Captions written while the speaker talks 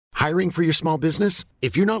Hiring for your small business?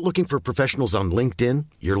 If you're not looking for professionals on LinkedIn,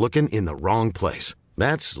 you're looking in the wrong place.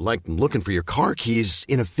 That's like looking for your car keys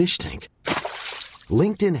in a fish tank.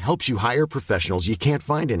 LinkedIn helps you hire professionals you can't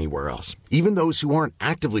find anywhere else, even those who aren't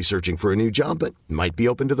actively searching for a new job but might be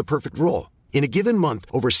open to the perfect role. In a given month,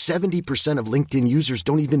 over 70% of LinkedIn users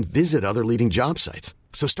don't even visit other leading job sites.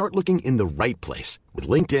 So start looking in the right place. With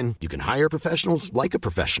LinkedIn, you can hire professionals like a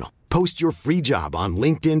professional. Post your free job on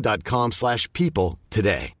linkedin.com/people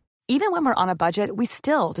today. Even when we're on a budget, we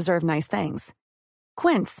still deserve nice things.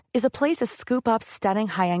 Quince is a place to scoop up stunning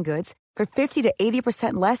high-end goods for 50 to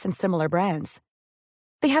 80% less than similar brands.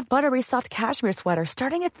 They have buttery soft cashmere sweaters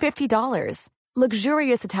starting at $50,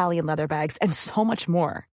 luxurious Italian leather bags, and so much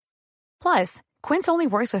more. Plus, Quince only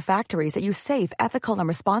works with factories that use safe, ethical, and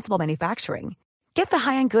responsible manufacturing. Get the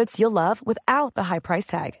high-end goods you'll love without the high price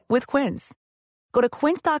tag with Quince. Go to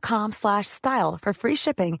quince.com/style for free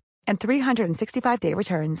shipping and 365-day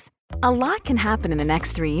returns. A lot can happen in the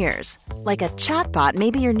next 3 years. Like a chatbot may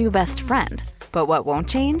be your new best friend. But what won't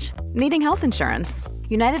change? Needing health insurance.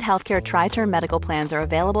 United Healthcare Tri-Term Medical Plans are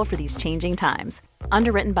available for these changing times.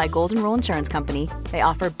 Underwritten by Golden Rule Insurance Company, they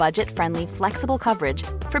offer budget-friendly, flexible coverage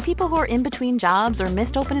for people who are in between jobs or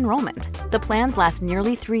missed open enrollment. The plans last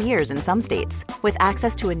nearly 3 years in some states, with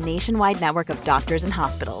access to a nationwide network of doctors and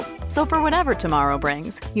hospitals. So for whatever tomorrow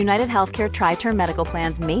brings, United Healthcare Tri-Term Medical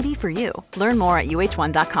Plans may be for you. Learn more at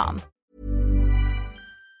uh1.com.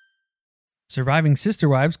 Surviving Sister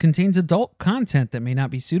Wives contains adult content that may not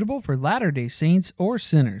be suitable for Latter-day Saints or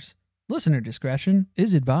sinners. Listener discretion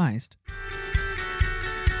is advised.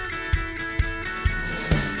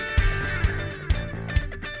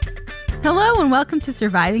 Hello and welcome to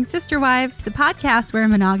Surviving Sister Wives, the podcast where a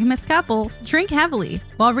monogamous couple drink heavily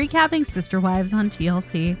while recapping Sister Wives on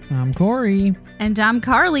TLC. I'm Corey. And I'm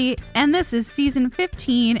Carly, and this is Season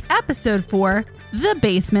 15, Episode 4, The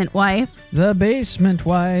Basement Wife. The Basement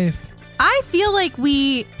Wife. I feel like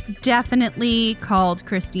we definitely called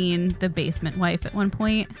Christine the basement wife at one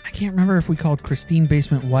point. I can't remember if we called Christine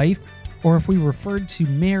basement wife or if we referred to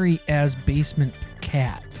Mary as basement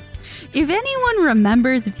cat. If anyone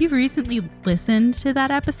remembers, if you've recently listened to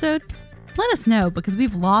that episode, let us know because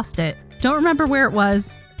we've lost it. Don't remember where it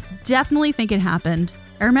was. Definitely think it happened.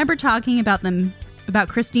 I remember talking about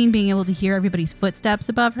Christine being able to hear everybody's footsteps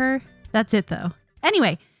above her. That's it though.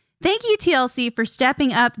 Anyway, thank you, TLC, for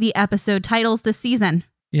stepping up the episode titles this season.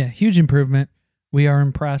 Yeah, huge improvement. We are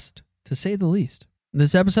impressed, to say the least.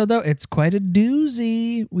 This episode, though, it's quite a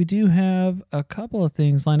doozy. We do have a couple of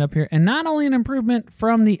things lined up here. And not only an improvement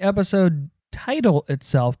from the episode title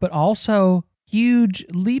itself, but also huge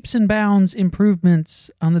leaps and bounds improvements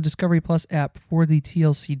on the Discovery Plus app for the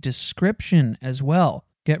TLC description as well.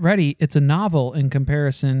 Get ready. It's a novel in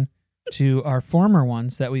comparison to our former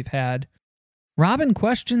ones that we've had. Robin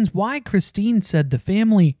questions why Christine said the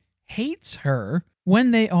family hates her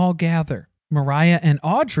when they all gather. Mariah and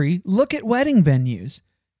Audrey look at wedding venues,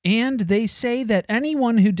 and they say that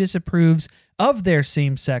anyone who disapproves of their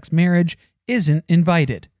same-sex marriage isn't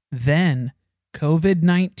invited. Then,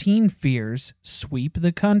 COVID-19 fears sweep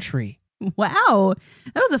the country. Wow,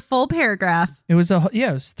 that was a full paragraph. It was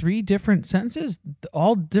 3 different sentences,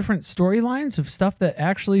 all different storylines of stuff that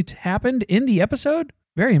actually happened in the episode.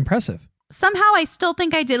 Very impressive. Somehow I still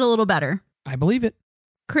think I did a little better. I believe it.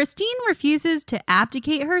 Christine refuses to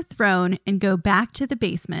abdicate her throne and go back to the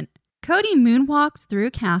basement. Cody moonwalks through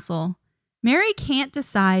a castle. Mary can't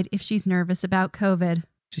decide if she's nervous about COVID.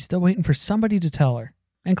 She's still waiting for somebody to tell her.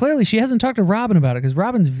 And clearly she hasn't talked to Robin about it because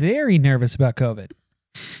Robin's very nervous about COVID.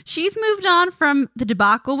 She's moved on from the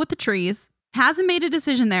debacle with the trees, hasn't made a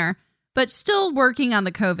decision there, but still working on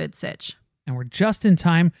the COVID sitch. And we're just in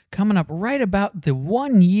time, coming up right about the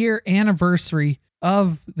 1-year anniversary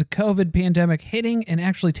of the COVID pandemic hitting and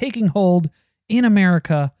actually taking hold in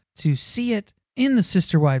America, to see it in the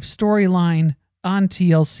Sister Wives storyline on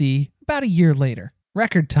TLC about a year later.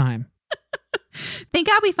 Record time. Thank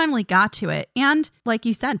God we finally got to it. And like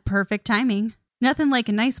you said, perfect timing. Nothing like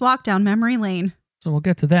a nice walk down memory lane. So we'll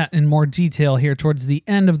get to that in more detail here towards the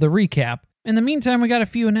end of the recap. In the meantime, we got a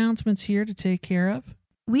few announcements here to take care of.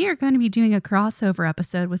 We are going to be doing a crossover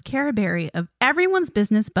episode with Cara Berry of Everyone's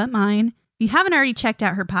Business But Mine. If you haven't already checked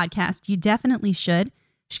out her podcast, you definitely should.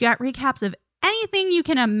 She got recaps of anything you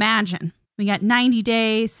can imagine. We got 90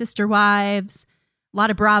 Day, Sister Wives, a lot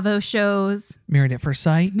of Bravo shows. Married at First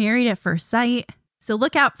Sight. Married at First Sight. So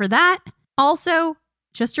look out for that. Also,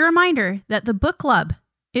 just a reminder that the book club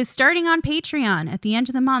is starting on Patreon at the end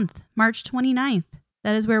of the month, March 29th.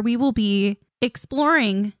 That is where we will be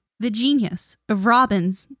exploring the genius of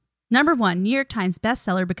Robin's #1 New York Times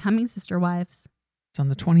bestseller, Becoming Sister Wives. It's on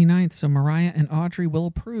the 29th, so Mariah and Audrey will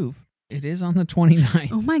approve. It is on the 29th.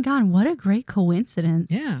 Oh my God, what a great coincidence.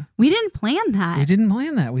 Yeah. We didn't plan that. We didn't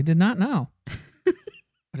plan that. We did not know.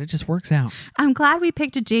 But it just works out. I'm glad we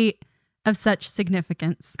picked a date of such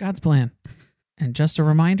significance. God's plan. And just a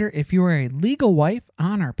reminder, if you are a legal wife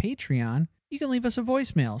on our Patreon, you can leave us a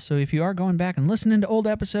voicemail. So if you are going back and listening to old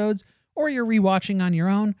episodes, or you're rewatching on your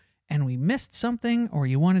own, and we missed something, or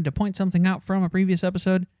you wanted to point something out from a previous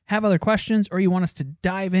episode, have other questions, or you want us to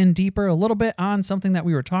dive in deeper a little bit on something that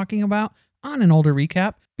we were talking about on an older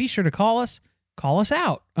recap, be sure to call us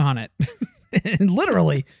out on it. And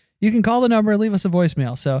literally, you can call the number and leave us a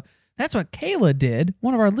voicemail. So that's what Kayla did,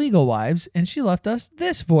 one of our legal wives, and she left us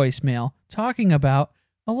this voicemail talking about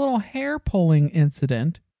a little hair pulling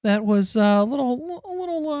incident that was a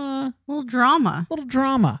little drama. Little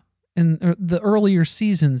drama in the earlier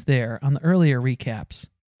seasons there on the earlier recaps.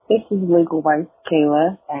 This is Legal Wife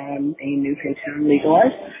Kayla. I'm a new Patreon legal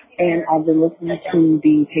wife, and I've been listening to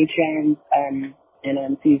the Patreon and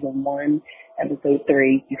on season 1, episode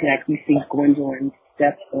 3. You can actually see Gwendolyn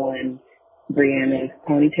step on Brianna's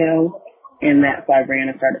ponytail, and that's why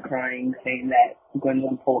Brianna started crying, saying that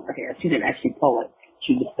Gwendolyn pulled her hair. She didn't actually pull it.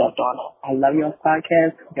 She just stepped on it. I love y'all's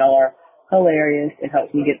podcast. Y'all are hilarious. It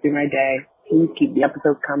helps me get through my day. Please keep the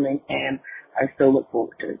episodes coming, and I still look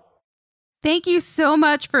forward to it. Thank you so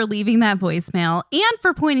much for leaving that voicemail and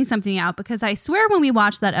for pointing something out, because I swear when we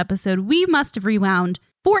watched that episode, we must have rewound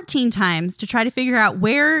 14 times to try to figure out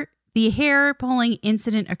where the hair pulling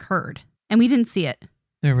incident occurred, and we didn't see it.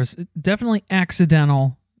 There was definitely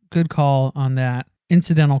accidental. Good call on that.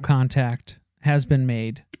 Incidental contact has been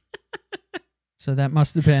made. So that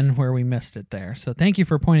must have been where we missed it there. So thank you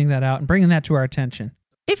for pointing that out and bringing that to our attention.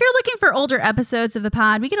 If you're looking for older episodes of the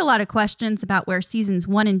pod, we get a lot of questions about where seasons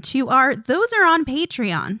 1 and 2 are. Those are on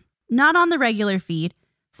Patreon, not on the regular feed.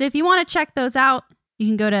 So if you want to check those out, you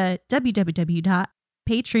can go to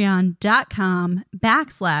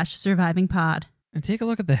www.patreon.com/survivingpod. And take a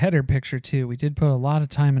look at the header picture, too. We did put a lot of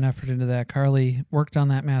time and effort into that. Carly worked on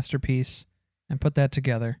that masterpiece and put that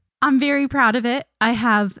together. I'm very proud of it. I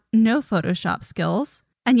have no Photoshop skills,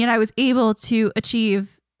 and yet I was able to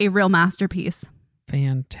achieve a real masterpiece.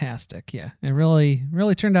 Fantastic. Yeah. It really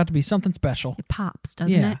turned out to be something special. It pops,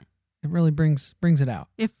 doesn't it? It really brings it out.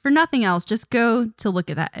 If for nothing else, just go to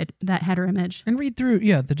look at that header image. And read through,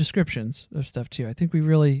 the descriptions of stuff, too. I think we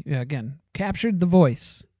really, again, captured the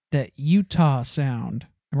voice, that Utah sound.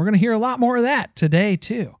 And we're going to hear a lot more of that today,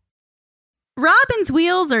 too. Robin's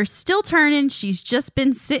wheels are still turning. She's just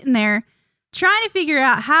been sitting there trying to figure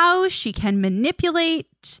out how she can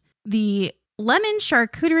manipulate the lemon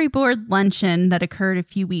charcuterie board luncheon that occurred a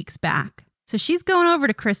few weeks back. So she's going over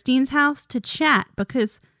to Christine's house to chat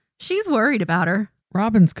because she's worried about her.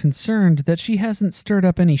 Robin's concerned that she hasn't stirred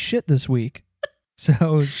up any shit this week.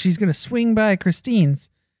 So she's going to swing by Christine's,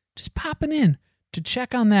 just popping in to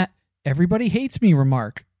check on that "everybody hates me"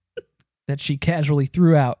 remark that she casually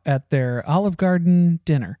threw out at their Olive Garden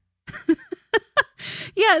dinner.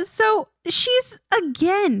 Yeah, so she's,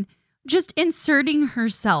 again, just inserting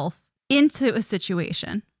herself into a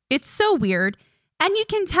situation. It's so weird. And you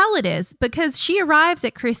can tell it is because she arrives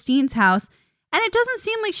at Christine's house and it doesn't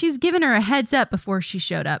seem like she's given her a heads up before she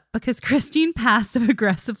showed up, because Christine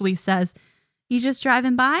passive-aggressively says, "You just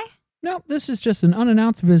driving by?" Nope, this is just an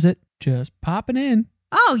unannounced visit. Just popping in.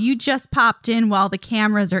 Oh, you just popped in while the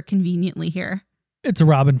cameras are conveniently here. It's a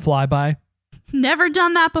Robin flyby. Never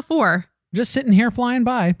done that before. Just sitting here flying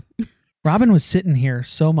by. Robin was sitting here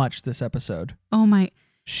so much this episode. Oh my.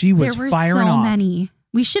 She was there were firing so off. many.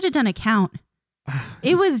 We should have done a count.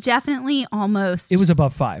 It was definitely almost. It was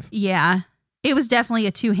above 5. Yeah. It was definitely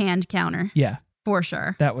a 2-hand counter. Yeah. For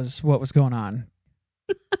sure. That was what was going on.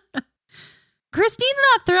 Christine's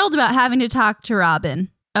not thrilled about having to talk to Robin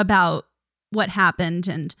about what happened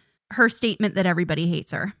and her statement that everybody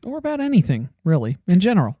hates her. Or about anything, really, in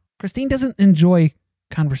general. Christine doesn't enjoy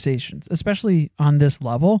conversations, especially on this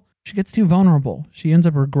level. She gets too vulnerable. She ends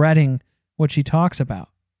up regretting what she talks about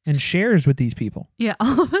and shares with these people. Yeah,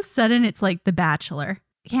 all of a sudden it's like The Bachelor.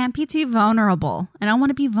 Can't be too vulnerable. I don't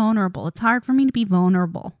want to be vulnerable. It's hard for me to be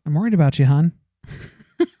vulnerable. I'm worried about you, hon.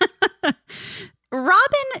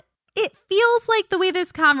 Robin, it feels like the way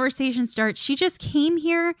this conversation starts, she just came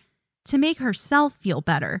here to make herself feel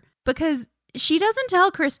better, because she doesn't tell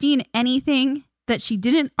Christine anything that she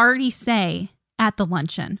didn't already say at the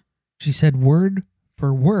luncheon. She said word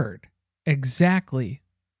for word exactly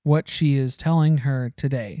what she is telling her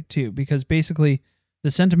today, too, because basically the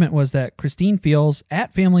sentiment was that Christine feels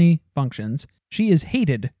at family functions she is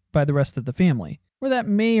hated by the rest of the family. Where that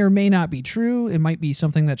may or may not be true, it might be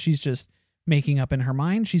something that she's just making up in her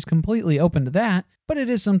mind. She's completely open to that, but it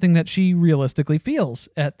is something that she realistically feels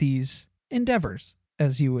at these endeavors,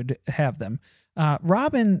 as you would have them.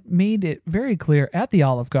 Robin made it very clear at the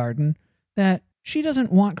Olive Garden that she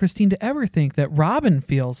doesn't want Christine to ever think that Robin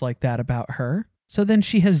feels like that about her. So then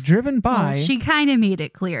she has driven by. Well, she kind of made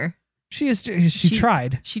it clear. She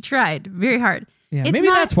tried. She tried very hard. Yeah, maybe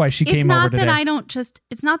that's why she came over today.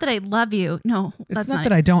 It's not that I love you. No, it's not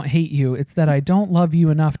that I don't hate you. It's that I don't love you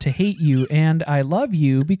enough to hate you, and I love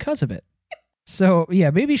you because of it. So yeah,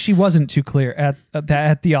 maybe she wasn't too clear at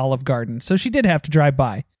the Olive Garden. So she did have to drive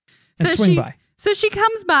by and swing by. So she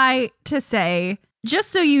comes by to say, just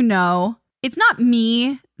so you know, it's not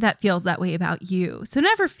me that feels that way about you. So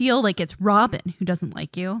never feel like it's Robin who doesn't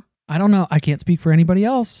like you. I don't know. I can't speak for anybody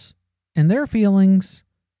else and their feelings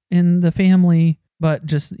in the family. But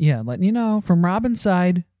just, letting you know, from Robin's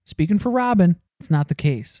side, speaking for Robin, it's not the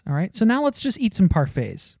case. All right. So now let's just eat some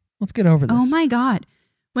parfaits. Let's get over this. Oh my God.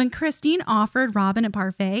 When Christine offered Robin a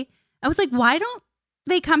parfait, I was like, why don't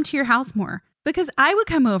they come to your house more? Because I would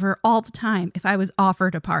come over all the time if I was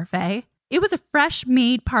offered a parfait. It was a fresh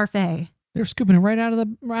made parfait. They were scooping it right out of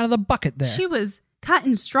the bucket there. She was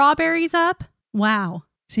cutting strawberries up. Wow.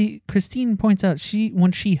 See, Christine points out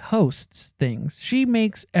when she hosts things, she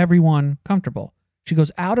makes everyone comfortable. She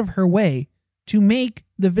goes out of her way to make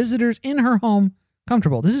the visitors in her home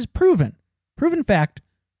comfortable. This is proven fact,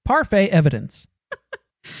 parfait evidence.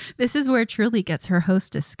 This is where Truly gets her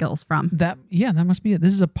hostess skills from. That must be it.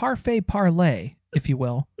 This is a parfait parlay, if you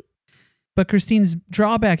will. But Christine's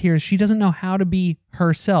drawback here is she doesn't know how to be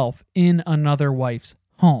herself in another wife's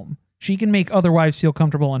home. She can make other wives feel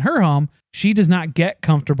comfortable in her home. She does not get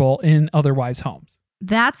comfortable in other wives' homes.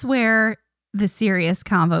 That's where the serious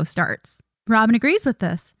convo starts. Robin agrees with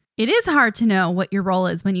this. It is hard to know what your role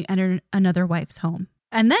is when you enter another wife's home.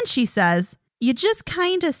 And then she says, you just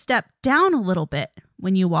kind of step down a little bit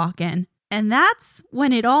when you walk in. And that's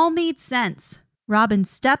when it all made sense. Robin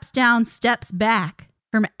steps down, steps back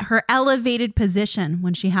from her elevated position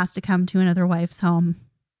when she has to come to another wife's home.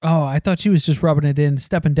 Oh, I thought she was just rubbing it in,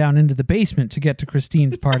 stepping down into the basement to get to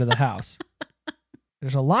Christine's part of the house.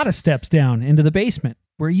 There's a lot of steps down into the basement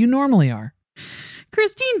where you normally are.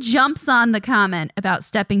 Christine jumps on the comment about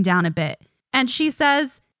stepping down a bit. And she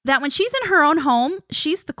says that when she's in her own home,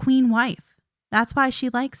 she's the queen wife. That's why she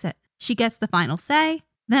likes it. She gets the final say.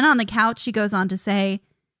 Then on the couch, she goes on to say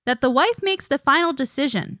that the wife makes the final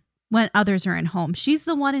decision when others are in home. She's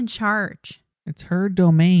the one in charge. It's her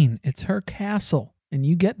domain. It's her castle. And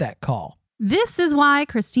you get that call. This is why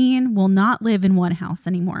Christine will not live in one house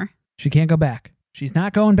anymore. She can't go back. She's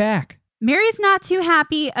not going back. Mary's not too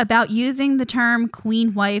happy about using the term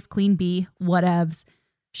queen wife, queen bee, whatevs.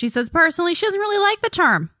 She says personally she doesn't really like the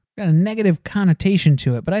term. Got a negative connotation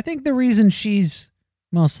to it, but I think the reason she's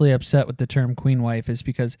mostly upset with the term queen wife is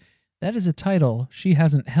because that is a title she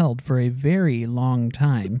hasn't held for a very long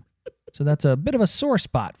time. So that's a bit of a sore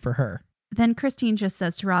spot for her. Then Christine just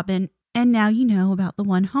says to Robin, and now you know about the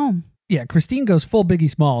one home. Yeah, Christine goes full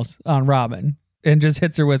Biggie Smalls on Robin and just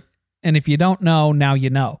hits her with, and if you don't know, now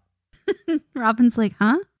you know. Robin's like,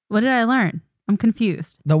 huh? What did I learn? I'm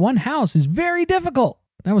confused. The one house is very difficult.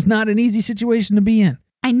 That was not an easy situation to be in.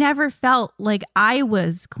 I never felt like I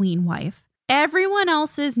was queen wife. Everyone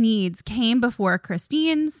else's needs came before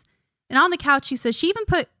Christine's. And on the couch, she says she even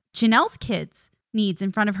put Janelle's kids' needs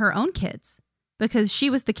in front of her own kids because she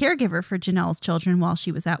was the caregiver for Janelle's children while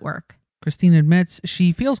she was at work. Christine admits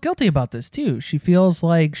she feels guilty about this too. She feels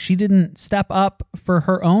like she didn't step up for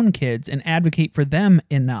her own kids and advocate for them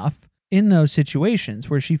enough in those situations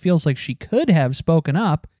where she feels like she could have spoken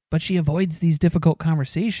up, but she avoids these difficult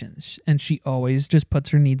conversations and she always just puts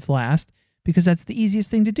her needs last because that's the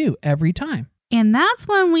easiest thing to do every time. And that's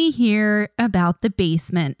when we hear about the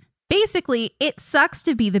basement. Basically, it sucks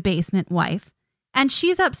to be the basement wife. And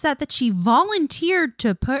she's upset that she volunteered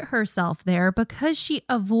to put herself there because she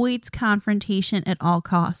avoids confrontation at all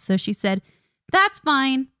costs. So she said, that's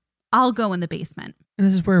fine. I'll go in the basement. And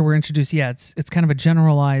this is where we're introduced. Yeah, it's kind of a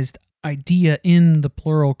generalized idea in the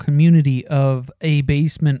plural community of a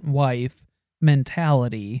basement wife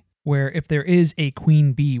mentality, where if there is a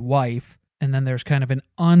queen bee wife, and then there's kind of an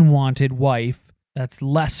unwanted wife that's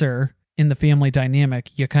lesser in the family dynamic,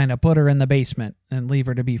 you kind of put her in the basement and leave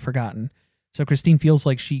her to be forgotten. So Christine feels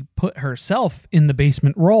like she put herself in the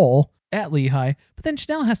basement role at Lehigh, but then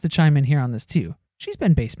Janelle has to chime in here on this too. She's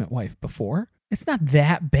been basement wife before. It's not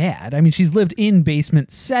that bad. I mean, she's lived in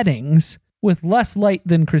basement settings with less light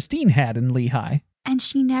than Christine had in Lehigh. And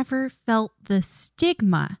she never felt the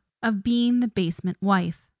stigma of being the basement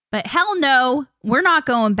wife. But hell no, we're not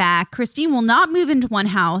going back. Christine will not move into one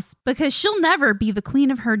house because she'll never be the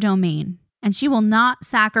queen of her domain. and she will not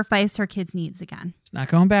sacrifice her kids' needs again. It's not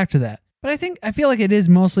going back to that. But I feel like it is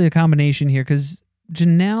mostly a combination here because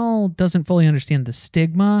Janelle doesn't fully understand the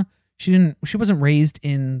stigma. She wasn't raised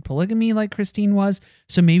in polygamy like Christine was,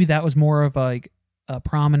 so maybe that was more of a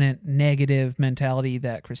prominent negative mentality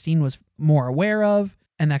that Christine was more aware of,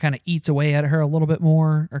 and that kind of eats away at her a little bit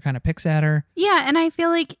more, or kind of picks at her. Yeah, and I feel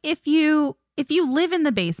like if you live in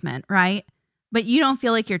the basement, right, but you don't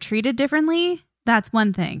feel like you're treated differently, that's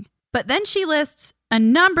one thing. But then she lists a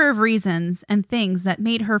number of reasons and things that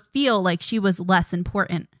made her feel like she was less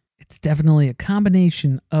important. It's definitely a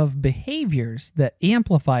combination of behaviors that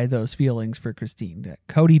amplify those feelings for Christine. That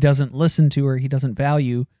Cody doesn't listen to her. He doesn't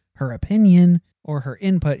value her opinion or her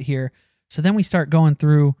input here. So then we start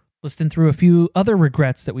listing through a few other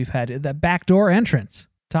regrets that we've had. That backdoor entrance,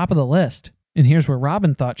 top of the list. And here's where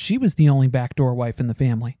Robin thought she was the only backdoor wife in the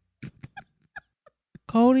family.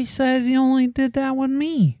 Cody said he only did that with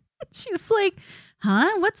me. She's like,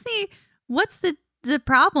 huh? What's the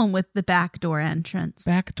problem with the backdoor entrance?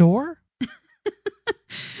 Backdoor?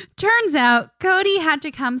 Turns out Cody had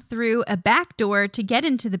to come through a back door to get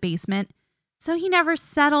into the basement, so he never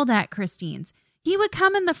settled at Christine's. He would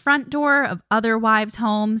come in the front door of other wives'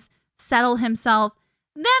 homes, settle himself,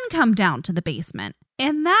 then come down to the basement.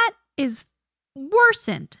 And that is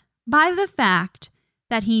worsened by the fact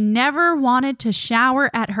that he never wanted to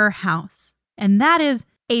shower at her house. And that is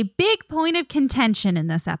a big point of contention in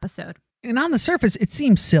this episode. And on the surface, it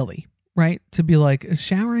seems silly, right? To be like,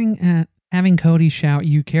 having Cody shower.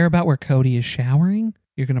 You care about where Cody is showering?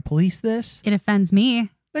 You're going to police this? It offends me.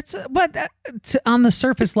 On the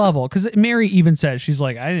surface level, because Mary even says, she's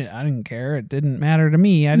like, I didn't care. It didn't matter to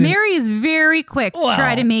me. Mary is very quick to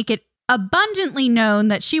try to make it abundantly known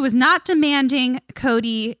that she was not demanding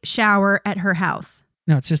Cody shower at her house.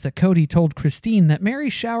 No, it's just that Cody told Christine that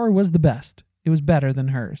Mary's shower was the best. It was better than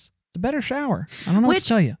hers. It's a better shower. I don't know what to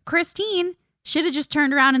tell you. Christine should have just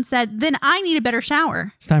turned around and said, then I need a better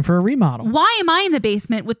shower. It's time for a remodel. Why am I in the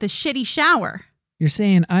basement with the shitty shower? You're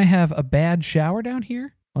saying I have a bad shower down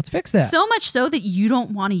here? Let's fix that. So much so that you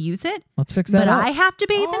don't want to use it? Let's fix that But up. I have to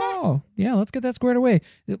bathe in it? Oh, yeah, let's get that squared away.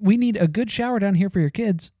 We need a good shower down here for your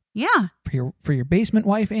kids. Yeah. For your basement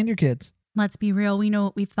wife and your kids. Let's be real. We know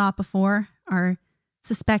what we've thought before. Our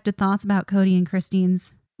suspected thoughts about Cody and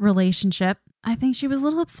Christine's relationship. I think she was a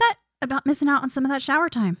little upset about missing out on some of that shower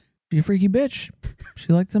time. She a freaky bitch.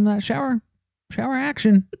 She liked some of that shower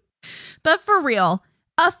action. But for real,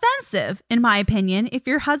 offensive, in my opinion, if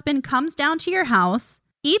your husband comes down to your house,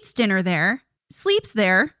 eats dinner there, sleeps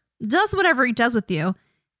there, does whatever he does with you,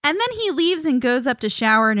 and then he leaves and goes up to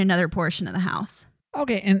shower in another portion of the house.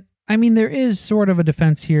 Okay, and I mean, there is sort of a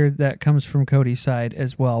defense here that comes from Cody's side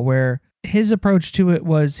as well, where his approach to it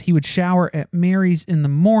was he would shower at Mary's in the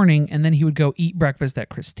morning and then he would go eat breakfast at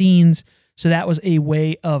Christine's. So that was a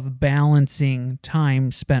way of balancing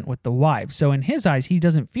time spent with the wives. So in his eyes, he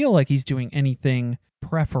doesn't feel like he's doing anything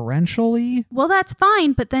preferentially. Well, that's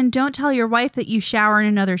fine, but then don't tell your wife that you shower in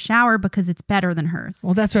another shower because it's better than hers.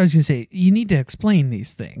 Well, that's what I was going to say. You need to explain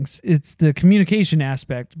these things. It's the communication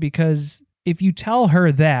aspect, because if you tell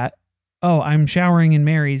her that, oh, I'm showering in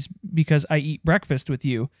Mary's because I eat breakfast with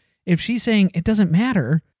you, if she's saying it doesn't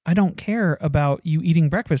matter, I don't care about you eating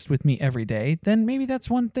breakfast with me every day, then maybe that's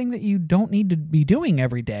one thing that you don't need to be doing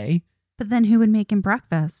every day. But then who would make him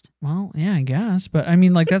breakfast? Well, yeah, I guess. But I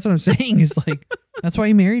mean, like, that's what I'm saying is like, that's why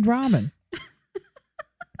you married Robin.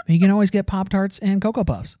 You can always get Pop-Tarts and Cocoa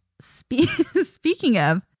Puffs. Speaking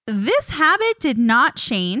of, this habit did not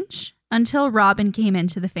change until Robin came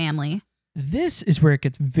into the family. This is where it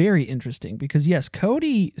gets very interesting because, yes,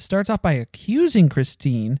 Cody starts off by accusing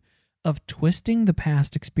Christine of twisting the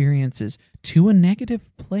past experiences to a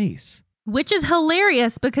negative place. Which is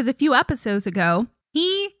hilarious because a few episodes ago,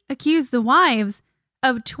 he accused the wives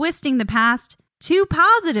of twisting the past too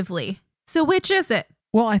positively. So which is it?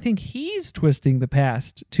 Well, I think he's twisting the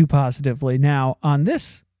past too positively now on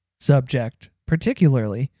this subject,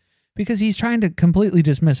 particularly because he's trying to completely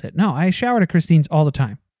dismiss it. No, I showered at Christine's all the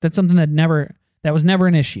time. That's something that was never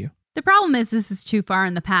an issue. The problem is this is too far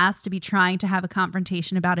in the past to be trying to have a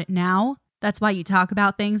confrontation about it now. That's why you talk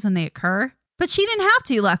about things when they occur. But she didn't have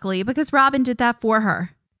to, luckily, because Robin did that for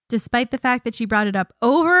her. Despite the fact that she brought it up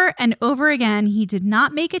over and over again, he did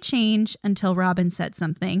not make a change until Robin said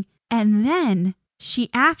something. And then she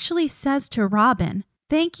actually says to Robin,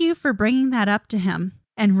 "Thank you for bringing that up to him."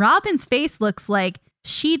 And Robin's face looks like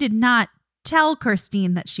she did not tell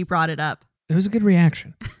Christine that she brought it up. It was a good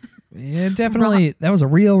reaction. Yeah, definitely. That was a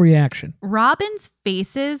real reaction. Robin's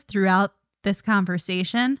faces throughout this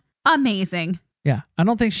conversation, amazing. Yeah, I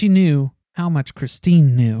don't think she knew how much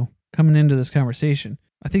Christine knew coming into this conversation.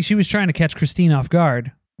 I think she was trying to catch Christine off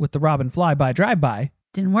guard with the Robin fly-by, drive-by.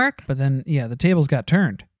 Didn't work. But then, the tables got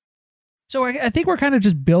turned. So I think we're kind of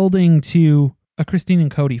just building to a Christine and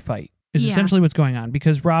Cody fight is essentially what's going on,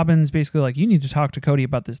 because Robin's basically like, you need to talk to Cody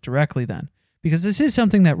about this directly then, because this is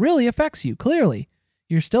something that really affects you, clearly.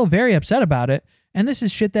 You're still very upset about it, and this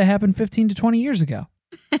is shit that happened 15 to 20 years ago.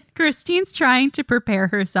 Christine's trying to prepare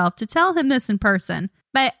herself to tell him this in person,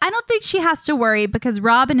 but I don't think she has to worry because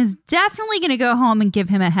Robin is definitely going to go home and give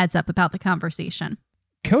him a heads up about the conversation.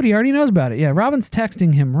 Cody already knows about it. Yeah, Robin's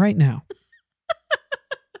texting him right now.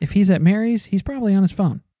 If he's at Mary's, he's probably on his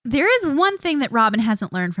phone. There is one thing that Robin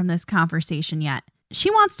hasn't learned from this conversation yet. She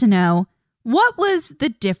wants to know, what was the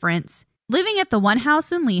difference living at the one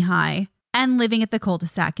house in Lehigh and living at the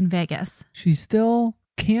cul-de-sac in Vegas? She still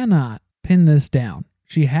cannot pin this down.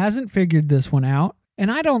 She hasn't figured this one out,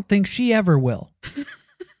 and I don't think she ever will. This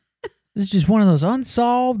is just one of those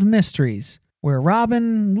unsolved mysteries where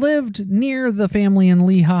Robin lived near the family in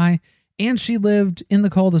Lehigh and she lived in the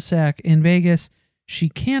cul-de-sac in Vegas. She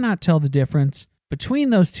cannot tell the difference between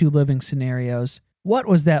those two living scenarios. What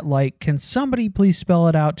was that like? Can somebody please spell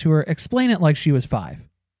it out to her? Explain it like she was 5.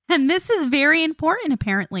 And this is very important,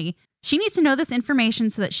 apparently. She needs to know this information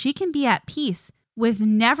so that she can be at peace with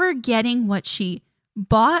never getting what she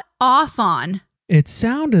bought off on. It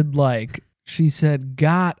sounded like she said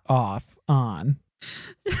got off on.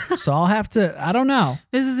 So I'll have to, I don't know.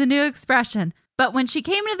 This is a new expression. But when she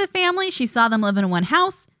came into the family, she saw them living in one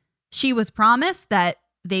house. She was promised that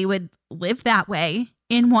they would live that way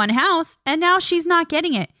in one house, and now she's not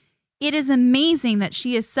getting it. It is amazing that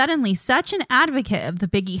she is suddenly such an advocate of the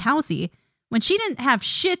Biggie Housey when she didn't have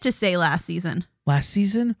shit to say last season. Last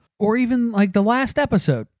season? Or even like the last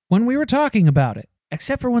episode when we were talking about it.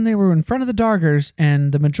 Except for when they were in front of the Dargers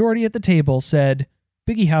and the majority at the table said,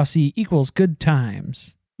 Biggie Housey equals good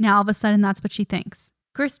times. Now all of a sudden that's what she thinks.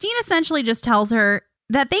 Christine essentially just tells her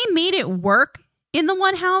that they made it work in the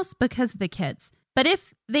one house because of the kids. But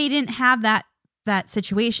if they didn't have that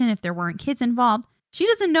situation, if there weren't kids involved, she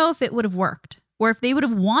doesn't know if it would have worked or if they would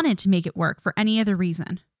have wanted to make it work for any other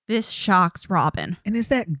reason. This shocks Robin. And is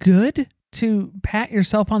that good to pat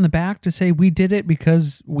yourself on the back to say we did it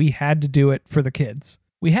because we had to do it for the kids?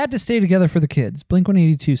 We had to stay together for the kids,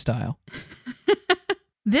 Blink-182 style.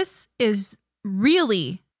 This is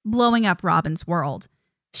really blowing up Robin's world.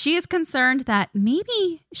 She is concerned that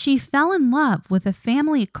maybe she fell in love with a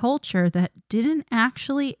family culture that didn't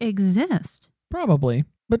actually exist. Probably.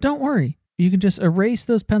 But don't worry. You can just erase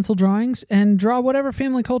those pencil drawings and draw whatever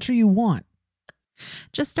family culture you want.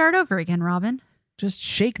 Just start over again, Robin. Just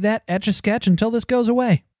shake that Etch-a-Sketch until this goes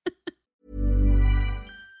away.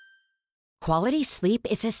 Quality sleep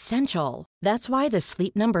is essential. That's why the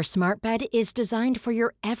Sleep Number Smart Bed is designed for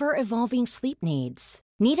your ever-evolving sleep needs.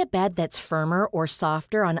 Need a bed that's firmer or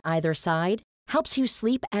softer on either side? Helps you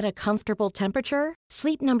sleep at a comfortable temperature?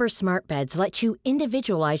 Sleep Number Smart Beds let you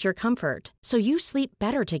individualize your comfort so you sleep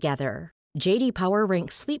better together. J.D. Power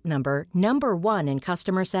ranks Sleep Number number 1 in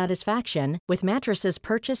customer satisfaction with mattresses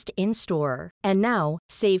purchased in-store. And now,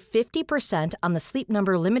 save 50% on the Sleep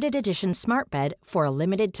Number Limited Edition Smart Bed for a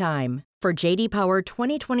limited time. For J.D. Power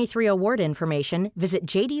 2023 award information, visit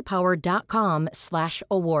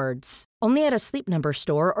jdpower.com/awards. Only at a Sleep Number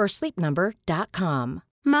store or sleepnumber.com.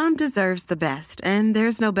 Mom deserves the best, and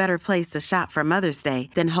there's no better place to shop for Mother's Day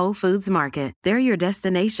than Whole Foods Market. They're your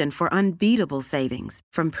destination for unbeatable savings,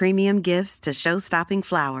 from premium gifts to show-stopping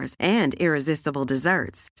flowers and irresistible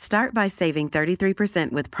desserts. Start by saving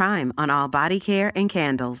 33% with Prime on all body care and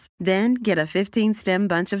candles. Then get a 15-stem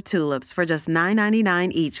bunch of tulips for just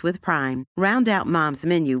 $9.99 each with Prime. Round out Mom's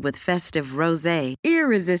menu with festive rosé,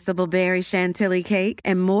 irresistible berry chantilly cake,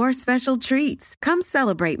 and more special treats. Come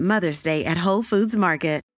celebrate Mother's Day at Whole Foods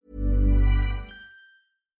Market.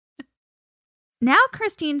 Now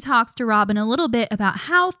Christine talks to Robin a little bit about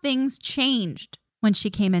how things changed when she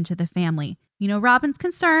came into the family. You know, Robin's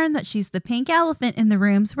concerned that she's the pink elephant in the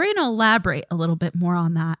room, so we're going to elaborate a little bit more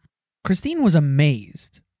on that. Christine was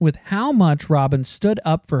amazed with how much Robin stood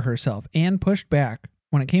up for herself and pushed back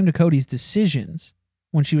when it came to Cody's decisions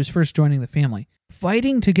when she was first joining the family.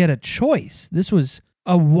 Fighting to get a choice. This was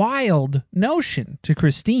a wild notion to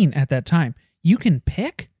Christine at that time. You can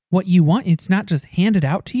pick what you want. It's not just handed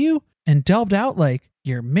out to you and delved out like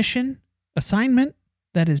your mission assignment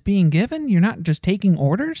that is being given. You're not just taking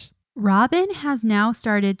orders. Robin has now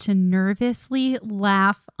started to nervously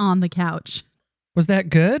laugh on the couch. Was that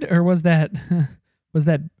good, or was it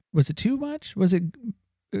too much? Was it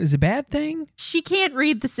a bad thing? She can't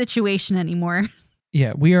read the situation anymore.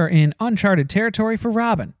 Yeah, we are in uncharted territory for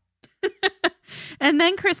Robin. And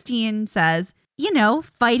then Christine says, you know,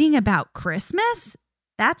 fighting about Christmas?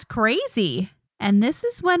 That's crazy. And this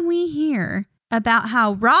is when we hear about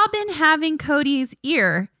how Robin having Cody's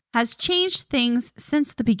ear has changed things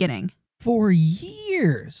since the beginning. For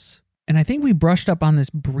years. And I think we brushed up on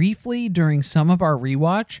this briefly during some of our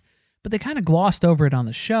rewatch, but they kind of glossed over it on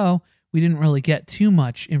the show. We didn't really get too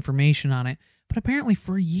much information on it. But apparently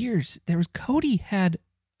for years, Cody had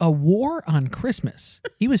a war on Christmas.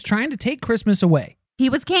 He was trying to take Christmas away.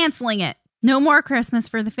 He was canceling it. No more Christmas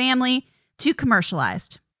for the family. Too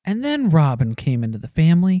commercialized. And then Robin came into the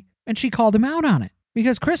family and she called him out on it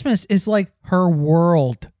because Christmas is like her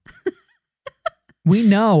world. We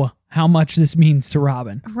know how much this means to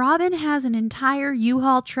Robin. Robin has an entire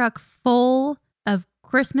U-Haul truck full of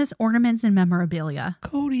Christmas ornaments and memorabilia.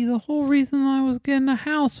 Cody, the whole reason I was getting a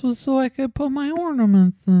house was so I could put my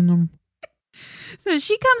ornaments in them. So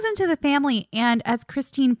she comes into the family and, as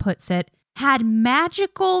Christine puts it, had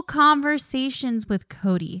magical conversations with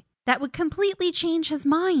Cody that would completely change his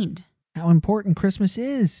mind. How important Christmas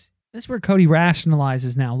is. This is where Cody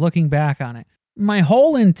rationalizes now, looking back on it. My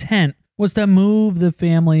whole intent was to move the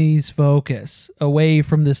family's focus away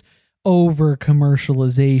from this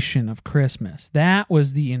over-commercialization of Christmas. That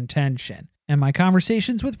was the intention. And my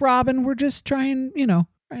conversations with Robin were just trying to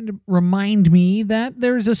remind me that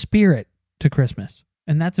there's a spirit to Christmas.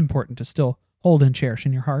 And that's important to still hold and cherish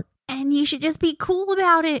in your heart. And you should just be cool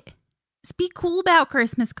about it. Just be cool about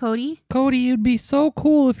Christmas, Cody. Cody, you'd be so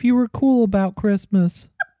cool if you were cool about Christmas.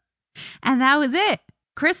 And that was it.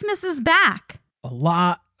 Christmas is back. A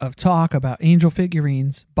lot of talk about angel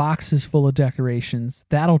figurines, boxes full of decorations.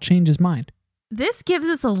 That'll change his mind. This gives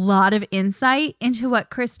us a lot of insight into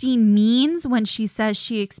what Christine means when she says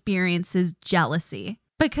she experiences jealousy.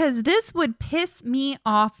 Because this would piss me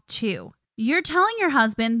off too. You're telling your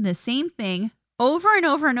husband the same thing over and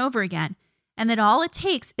over and over again, and that all it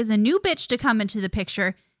takes is a new bitch to come into the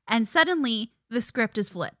picture, and suddenly the script is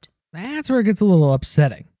flipped. That's where it gets a little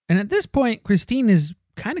upsetting. And at this point, Christine is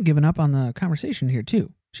kind of giving up on the conversation here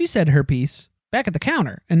too. She said her piece back at the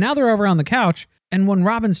counter, and now they're over on the couch, and when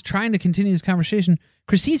Robin's trying to continue this conversation,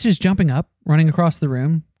 Christine's just jumping up, running across the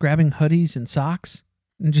room, grabbing hoodies and socks,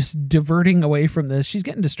 and just diverting away from this. She's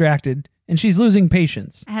getting distracted, and she's losing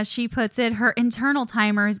patience. As she puts it, her internal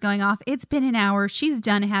timer is going off. It's been an hour. She's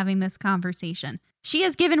done having this conversation. She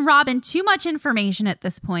has given Robin too much information at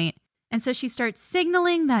this point, and so she starts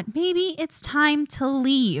signaling that maybe it's time to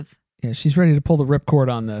leave. Yeah, she's ready to pull the ripcord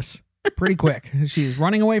on this pretty quick. She's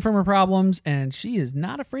running away from her problems, and she is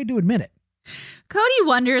not afraid to admit it. Cody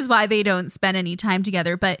wonders why they don't spend any time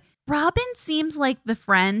together, but Robin seems like the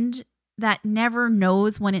friend that never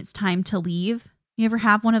knows when it's time to leave. You ever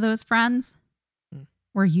have one of those friends?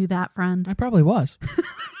 Were you that friend? I probably was.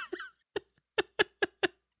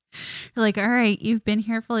 You're like, all right, you've been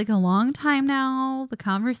here for like a long time now. The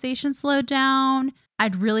conversation slowed down.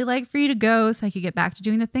 I'd really like for you to go so I could get back to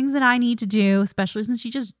doing the things that I need to do, especially since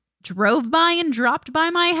you just drove by and dropped by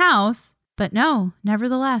my house. But no,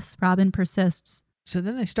 nevertheless, Robin persists. So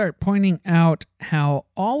then they start pointing out how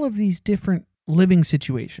all of these different living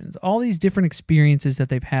situations, all these different experiences that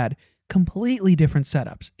they've had, completely different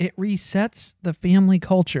setups. It resets the family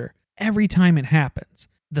culture every time it happens.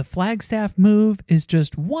 The Flagstaff move is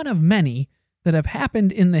just one of many that have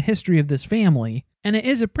happened in the history of this family, and it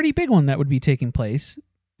is a pretty big one that would be taking place.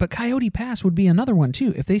 But Coyote Pass would be another one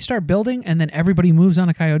too. If they start building and then everybody moves on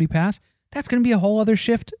to Coyote Pass, that's going to be a whole other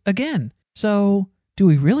shift again. So do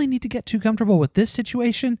we really need to get too comfortable with this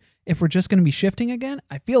situation if we're just going to be shifting again?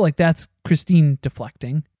 I feel like that's Christine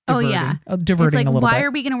deflecting. Diverting It's like, a little why bit.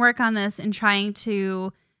 are we going to work on this and trying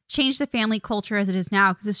to change the family culture as it is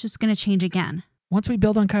now? Because it's just going to change again. Once we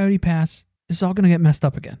build on Coyote Pass, this is all going to get messed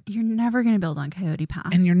up again. You're never going to build on Coyote Pass.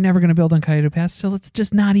 And you're never going to build on Coyote Pass, so let's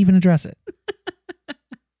just not even address it.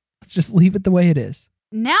 Let's just leave it the way it is.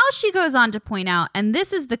 Now she goes on to point out, and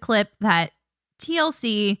this is the clip that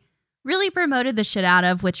TLC really promoted the shit out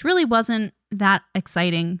of, which really wasn't that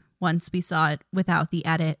exciting once we saw it without the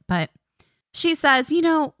edit. But she says, we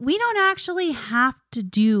don't actually have to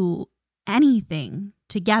do anything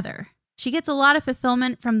together. She gets a lot of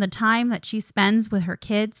fulfillment from the time that she spends with her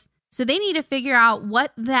kids. So they need to figure out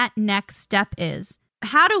what that next step is.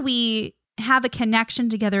 How do we have a connection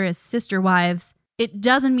together as sister wives? It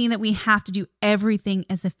doesn't mean that we have to do everything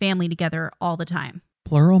as a family together all the time.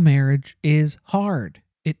 Plural marriage is hard.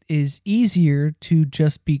 It is easier to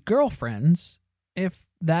just be girlfriends. If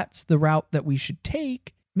that's the route that we should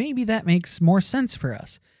take, maybe that makes more sense for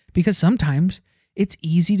us. Because sometimes it's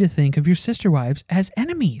easy to think of your sister wives as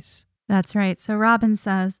enemies. That's right. So Robin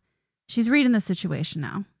says she's reading the situation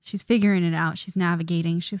now. She's figuring it out. She's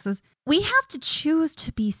navigating. She says, we have to choose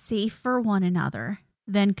to be safe for one another.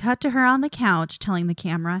 Then cut to her on the couch telling the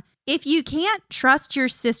camera, if you can't trust your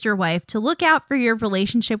sister wife to look out for your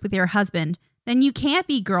relationship with your husband, then you can't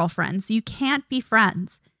be girlfriends. You can't be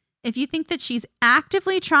friends. If you think that she's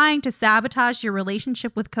actively trying to sabotage your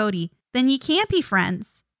relationship with Cody, then you can't be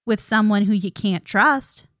friends with someone who you can't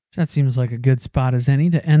trust. That seems like a good spot as any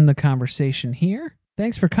to end the conversation here.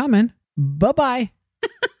 Thanks for coming. Bye-bye.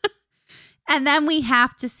 And then we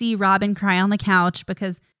have to see Robin cry on the couch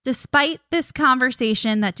because despite this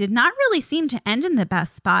conversation that did not really seem to end in the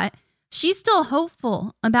best spot, she's still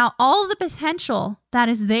hopeful about all the potential that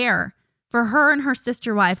is there for her and her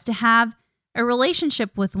sister wives to have a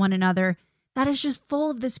relationship with one another that is just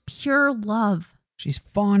full of this pure love. She's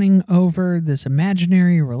fawning over this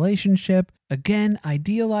imaginary relationship, again,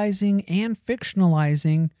 idealizing and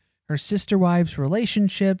fictionalizing her sister wives'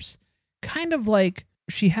 relationships, kind of like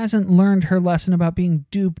she hasn't learned her lesson about being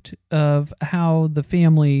duped of how the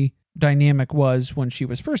family dynamic was when she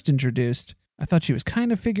was first introduced. I thought she was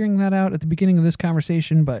kind of figuring that out at the beginning of this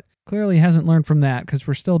conversation, but clearly hasn't learned from that because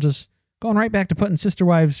we're still just going right back to putting sister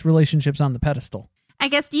wives' relationships on the pedestal. I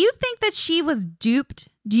guess, do you think that she was duped?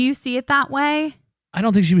 Do you see it that way? I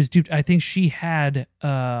don't think she was duped. I think she had,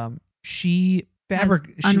 unrealistic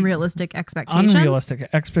expectations. Unrealistic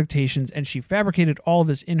expectations, and she fabricated all of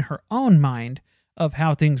this in her own mind of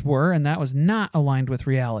how things were, and that was not aligned with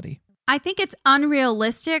reality. I think it's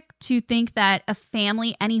unrealistic to think that a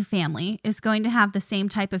family, any family, is going to have the same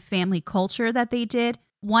type of family culture that they did.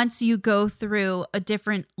 Once you go through a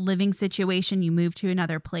different living situation, you move to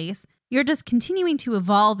another place, you're just continuing to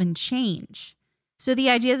evolve and change. So the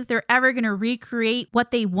idea that they're ever going to recreate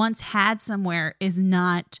what they once had somewhere is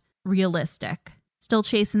not realistic. Still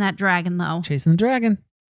chasing that dragon, though. Chasing the dragon.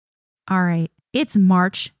 All right. It's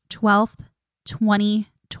March 12th,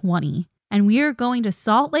 2020. And we are going to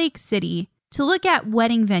Salt Lake City to look at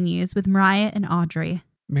wedding venues with Mariah and Audrey.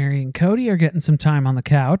 Mary and Cody are getting some time on the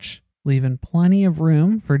couch, leaving plenty of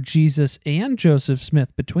room for Jesus and Joseph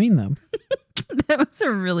Smith between them. That was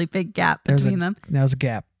a really big gap between them. That was a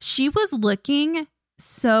gap. She was looking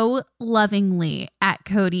so lovingly at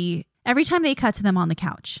Cody every time they cut to them on the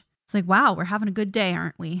couch. It's like, wow, we're having a good day,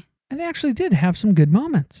 aren't we? And they actually did have some good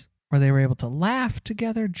moments where they were able to laugh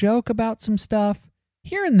together, joke about some stuff.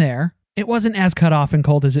 Here and there, it wasn't as cut off and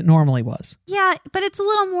cold as it normally was. Yeah, but it's a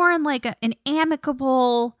little more in like an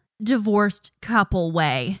amicable divorced couple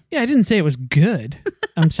way. Yeah, I didn't say it was good.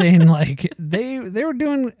 I'm saying like they were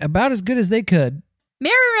doing about as good as they could.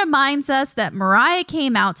 Mary reminds us that Mariah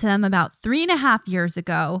came out to them about 3.5 years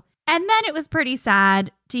ago. And then it was pretty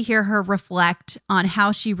sad to hear her reflect on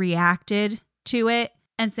how she reacted to it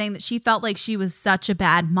and saying that she felt like she was such a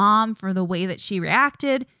bad mom for the way that she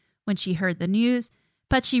reacted when she heard the news.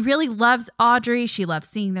 But she really loves Audrey. She loves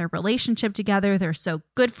seeing their relationship together. They're so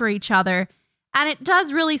good for each other. And it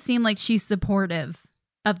does really seem like she's supportive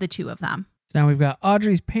of the two of them. So now we've got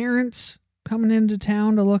Audrey's parents coming into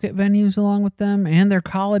town to look at venues along with them and their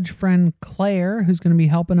college friend Claire, who's going to be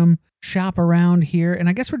helping them shop around here. And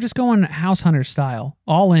I guess we're just going house hunter style,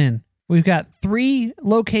 all in. We've got 3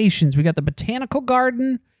 locations. We got the Botanical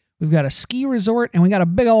Garden, we've got a ski resort, and we got a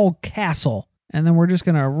big old castle. And then we're just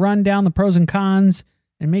going to run down the pros and cons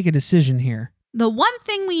and make a decision here. The one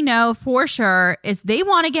thing we know for sure is they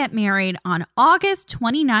want to get married on August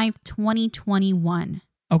 29th, 2021.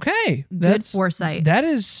 Okay. Good foresight. That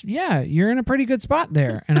is, yeah, you're in a pretty good spot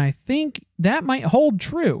there. And I think that might hold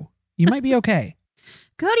true. You might be okay.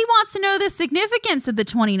 Cody wants to know the significance of the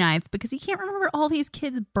 29th because he can't remember all these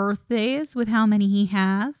kids' birthdays with how many he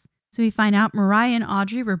has. So we find out Mariah and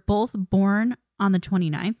Audrey were both born on the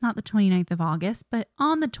 29th, not the 29th of August, but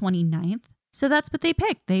on the 29th. So that's what they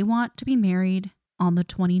picked. They want to be married on the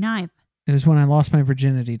 29th. It is when I lost my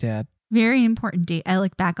virginity, Dad. Very important date. I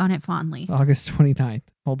look back on it fondly. August 29th.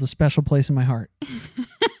 Holds a special place in my heart.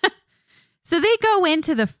 So they go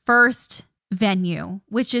into the first venue,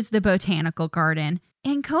 which is the Botanical Garden.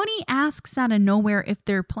 And Cody asks out of nowhere if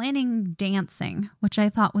they're planning dancing, which I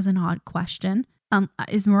thought was an odd question.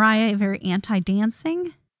 Is Mariah very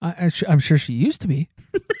anti-dancing? I'm sure she used to be.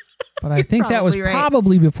 But I think that was right.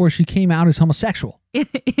 probably before she came out as homosexual.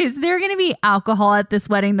 Is there going to be alcohol at this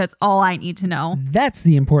wedding? That's all I need to know. That's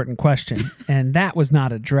the important question. And that was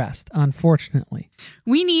not addressed, unfortunately.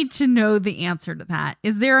 We need to know the answer to that.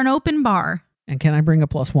 Is there an open bar? And can I bring a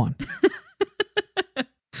 +1?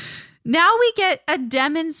 Now we get a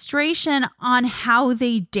demonstration on how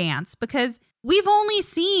they dance because we've only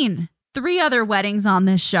seen 3 other weddings on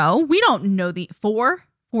this show. We don't know the 4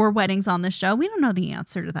 weddings on this show. We don't know the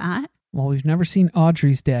answer to that. Well, we've never seen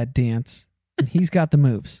Audrey's dad dance, and he's got the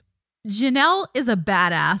moves. Janelle is a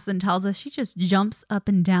badass and tells us she just jumps up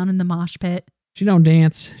and down in the mosh pit. She don't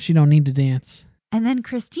dance. She don't need to dance. And then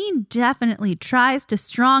Christine definitely tries to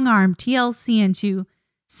strong-arm TLC into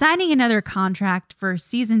signing another contract for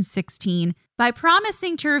season 16 by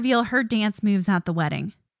promising to reveal her dance moves at the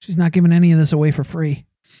wedding. She's not giving any of this away for free.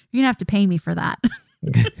 You're going to have to pay me for that.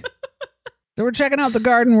 So we're checking out the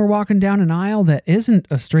garden. We're walking down an aisle that isn't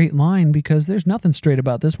a straight line because there's nothing straight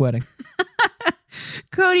about this wedding.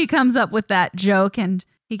 Cody comes up with that joke and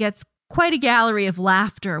he gets quite a gallery of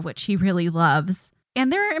laughter, which he really loves.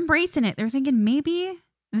 And they're embracing it. They're thinking maybe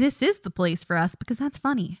this is the place for us because that's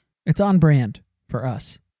funny. It's on brand for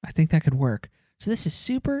us. I think that could work. So this is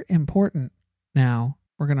super important. Now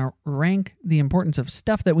we're going to rank the importance of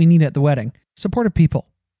stuff that we need at the wedding. Supportive people.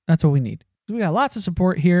 That's what we need. So we got lots of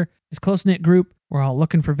support here. This close-knit group. We're all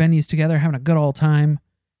looking for venues together, having a good old time.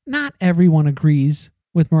 Not everyone agrees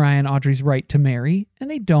with Mariah and Audrey's right to marry, and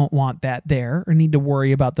they don't want that there or need to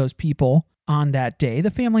worry about those people on that day. The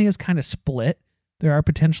family is kind of split. There are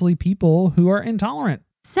potentially people who are intolerant.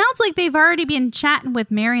 Sounds like they've already been chatting with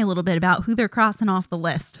Mary a little bit about who they're crossing off the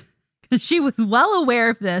list. Because she was well aware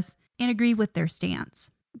of this and agreed with their stance.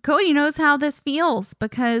 Cody knows how this feels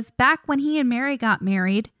because back when he and Mary got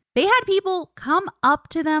married, they had people come up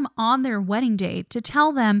to them on their wedding day to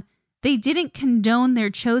tell them they didn't condone their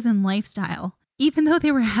chosen lifestyle, even though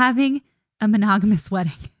they were having a monogamous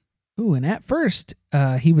wedding. Ooh, and at first,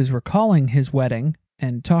 he was recalling his wedding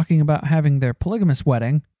and talking about having their polygamous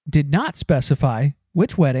wedding, did not specify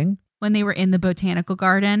which wedding. When they were in the botanical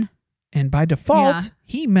garden. And by default,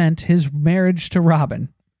 he meant his marriage to Robin.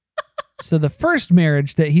 So the first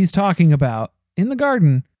marriage that he's talking about in the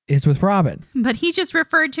garden is with Robin. But he just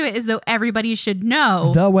referred to it as though everybody should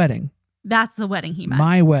know. The wedding. That's the wedding he meant.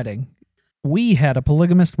 My wedding. We had a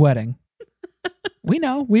polygamous wedding. We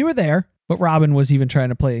know. We were there. But Robin was even trying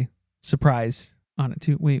to play surprise on it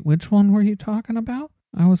too. Wait, which one were you talking about?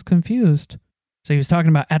 I was confused. So he was talking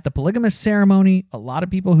about at the polygamous ceremony, a lot of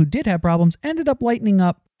people who did have problems ended up lightening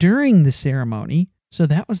up during the ceremony. So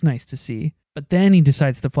that was nice to see. But then he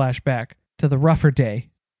decides to flash back to the rougher day,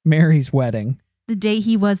 Mary's wedding. The day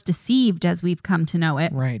he was deceived, as we've come to know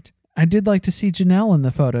it. Right. I did like to see Janelle in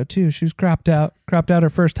the photo, too. She was cropped out her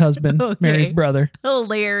first husband, okay. Mary's brother.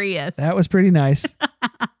 Hilarious. That was pretty nice.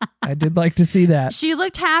 I did like to see that. She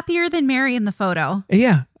looked happier than Mary in the photo.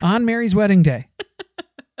 Yeah, on Mary's wedding day.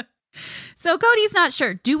 So Cody's not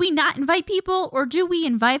sure. Do we not invite people or do we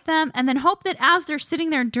invite them and then hope that as they're sitting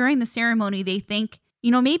there during the ceremony, they think,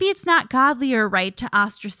 maybe it's not godly or right to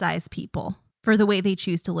ostracize people for the way they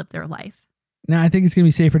choose to live their life. No, I think it's going to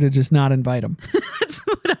be safer to just not invite them. That's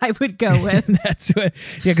what I would go with.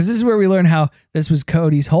 Because this is where we learn how this was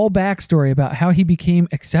Cody's whole backstory about how he became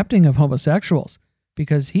accepting of homosexuals.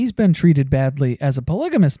 Because he's been treated badly as a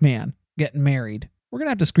polygamous man getting married. We're going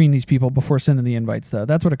to have to screen these people before sending the invites, though.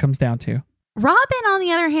 That's what it comes down to. Robin, on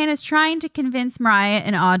the other hand, is trying to convince Mariah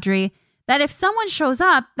and Audrey that if someone shows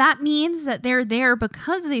up, that means that they're there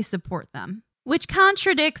because they support them. Which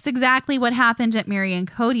contradicts exactly what happened at Mary and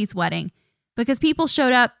Cody's wedding. Because people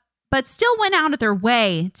showed up, but still went out of their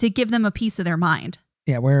way to give them a piece of their mind.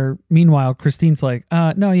 Yeah, where meanwhile, Christine's like,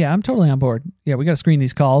 no, yeah, I'm totally on board. Yeah, we got to screen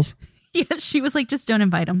these calls. Yeah, she was like, just don't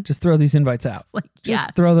invite them. Just throw these invites out.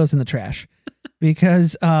 Just throw those in the trash.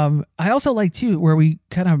 Because I also like, too, where we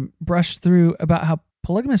kind of brushed through about how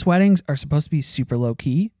polygamous weddings are supposed to be super low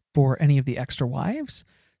key for any of the extra wives.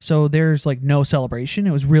 So there's like no celebration.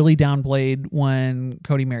 It was really downplayed when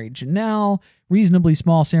Cody married Janelle, reasonably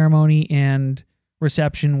small ceremony and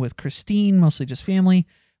reception with Christine, mostly just family.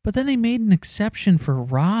 But then they made an exception for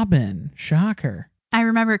Robin. Shocker. I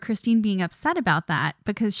remember Christine being upset about that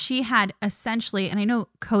because she had essentially, and I know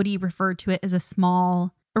Cody referred to it as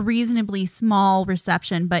a reasonably small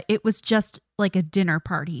reception, but it was just like a dinner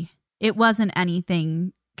party. It wasn't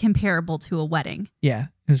anything comparable to a wedding. Yeah,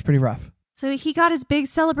 it was pretty rough. So he got his big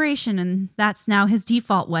celebration, and that's now his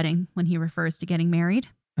default wedding when he refers to getting married.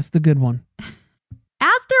 That's the good one.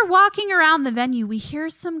 As they're walking around the venue, we hear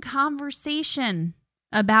some conversation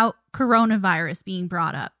about coronavirus being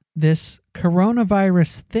brought up. This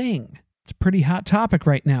coronavirus thing. It's a pretty hot topic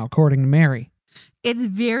right now, according to Mary. It's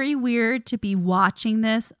very weird to be watching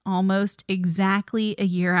this almost exactly a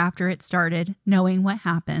year after it started, knowing what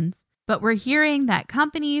happens. But we're hearing that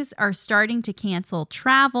companies are starting to cancel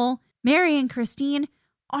travel. Mary and Christine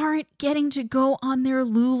aren't getting to go on their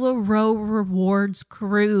LuLaRoe Rewards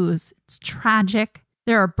cruise. It's tragic.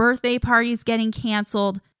 There are birthday parties getting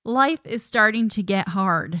canceled. Life is starting to get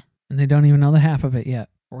hard. And they don't even know the half of it yet.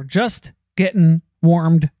 We're just getting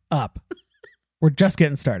warmed up. We're just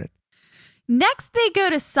getting started. Next, they go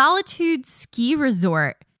to Solitude Ski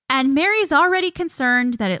Resort. And Mary's already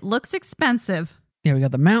concerned that it looks expensive. Yeah, we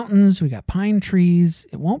got the mountains, we got pine trees.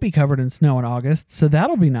 It won't be covered in snow in August, so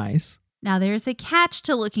that'll be nice. Now, there's a catch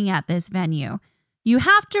to looking at this venue. You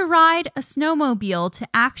have to ride a snowmobile to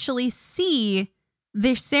actually see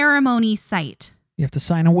the ceremony site. You have to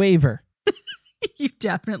sign a waiver. You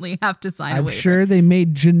definitely have to sign a waiver. I'm sure they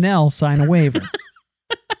made Janelle sign a waiver.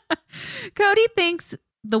 Cody thinks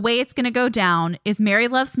the way it's going to go down is Mary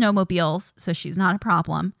loves snowmobiles, so she's not a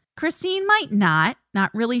problem. Christine might not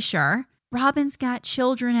really sure. Robin's got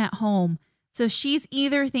children at home, so she's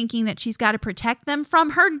either thinking that she's got to protect them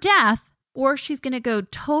from her death or she's going to go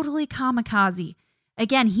totally kamikaze.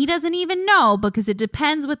 Again, he doesn't even know because it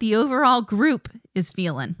depends what the overall group is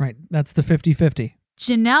feeling. Right. That's the 50-50.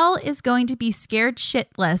 Janelle is going to be scared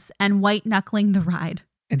shitless and white-knuckling the ride.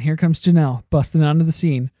 And here comes Janelle busting onto the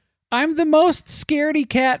scene. I'm the most scaredy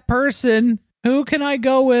cat person. Who can I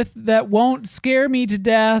go with that won't scare me to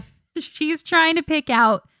death? She's trying to pick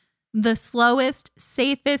out the slowest,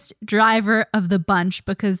 safest driver of the bunch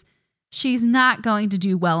because she's not going to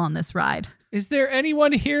do well on this ride. Is there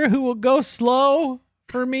anyone here who will go slow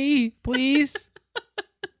for me, please?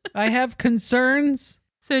 I have concerns.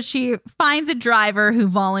 So she finds a driver who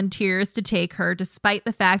volunteers to take her, despite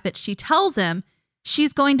the fact that she tells him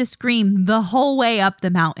she's going to scream the whole way up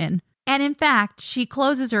the mountain. And in fact, she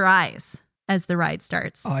closes her eyes as the ride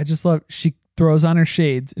starts. Oh, I just love, she throws on her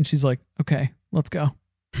shades and she's like, okay, let's go.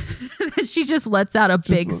 She just lets out a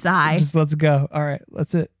big sigh. Just let's go. All right,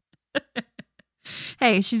 that's it.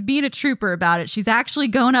 Hey, she's being a trooper about it. She's actually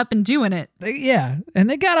going up and doing it. Yeah. And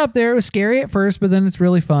they got up there. It was scary at first, but then it's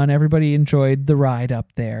really fun. Everybody enjoyed the ride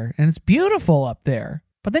up there. And it's beautiful up there.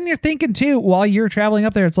 But then you're thinking too, while you're traveling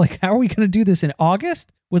up there, it's like, how are we going to do this in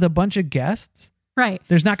August with a bunch of guests? Right.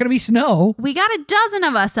 There's not going to be snow. We got a dozen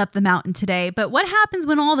of us up the mountain today, but what happens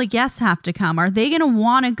when all the guests have to come? Are they going to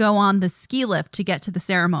want to go on the ski lift to get to the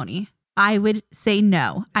ceremony? I would say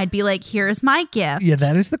no. I'd be like, here's my gift. Yeah,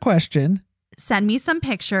 that is the question. Send me some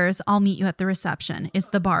pictures. I'll meet you at the reception. Is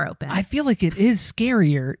the bar open? I feel like it is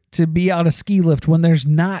scarier to be on a ski lift when there's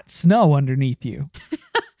not snow underneath you.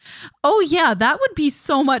 Oh, yeah, that would be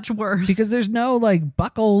so much worse. Because there's no like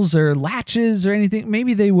buckles or latches or anything.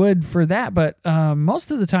 Maybe they would for that, but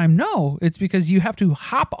most of the time, no. It's because you have to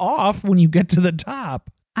hop off when you get to the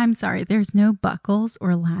top. I'm sorry, there's no buckles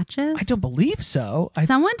or latches? I don't believe so.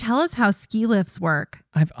 Someone tell us how ski lifts work.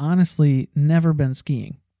 I've honestly never been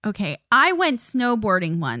skiing. Okay, I went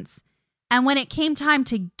snowboarding once, and when it came time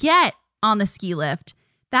to get on the ski lift,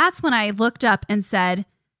 that's when I looked up and said,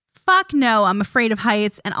 fuck no, I'm afraid of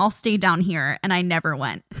heights and I'll stay down here, and I never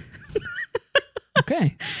went.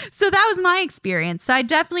 Okay. So that was my experience. So I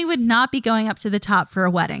definitely would not be going up to the top for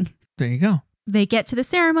a wedding. There you go. They get to the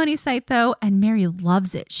ceremony site, though, and Mary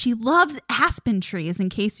loves it. She loves aspen trees, in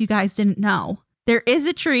case you guys didn't know. There is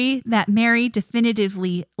a tree that Mary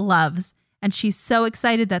definitively loves, and she's so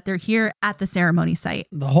excited that they're here at the ceremony site.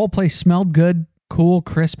 The whole place smelled good, cool,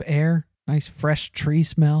 crisp air, nice fresh tree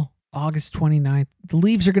smell. August 29th. The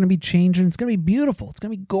leaves are going to be changing. It's going to be beautiful. It's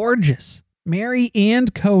going to be gorgeous. Mary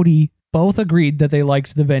and Cody both agreed that they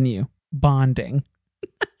liked the venue. Bonding.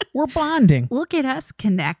 We're bonding. Look at us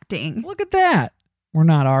connecting. Look at that. We're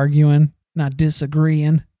not arguing, not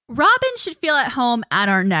disagreeing. Robin should feel at home at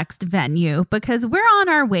our next venue because we're on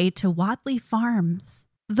our way to Watley Farms,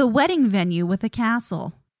 the wedding venue with a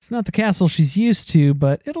castle. It's not the castle she's used to,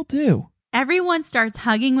 but it'll do. Everyone starts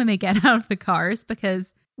hugging when they get out of the cars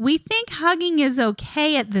because we think hugging is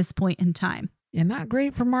okay at this point in time. Yeah, not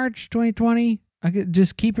great for March 2020.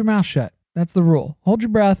 Just keep your mouth shut. That's the rule. Hold your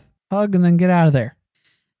breath, hug, and then get out of there.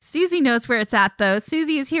 Susie knows where it's at, though.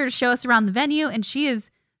 Susie is here to show us around the venue, and she is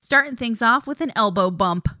starting things off with an elbow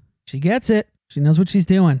bump. She gets it. She knows what she's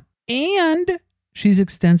doing. And she's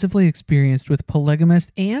extensively experienced with polygamous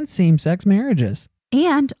and same-sex marriages.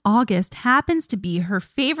 And August happens to be her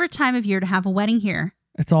favorite time of year to have a wedding here.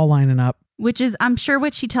 It's all lining up. Which is, I'm sure,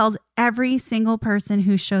 what she tells every single person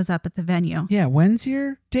who shows up at the venue. Yeah, when's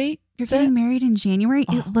your date? You're getting married in January?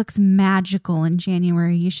 Oh. It looks magical in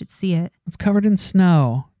January. You should see it. It's covered in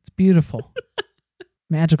snow. It's beautiful.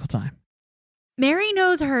 Magical time. Mary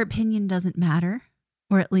knows her opinion doesn't matter,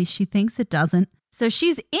 or at least she thinks it doesn't. So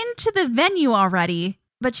she's into the venue already,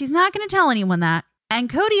 but she's not going to tell anyone that. And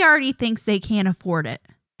Cody already thinks they can't afford it.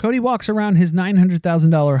 Cody walks around his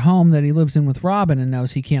 $900,000 home that he lives in with Robin and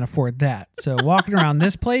knows he can't afford that. So walking around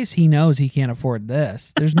this place, he knows he can't afford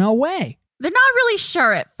this. There's no way. They're not really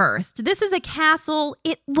sure at first. This is a castle.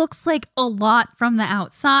 It looks like a lot from the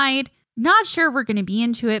outside. Not sure we're going to be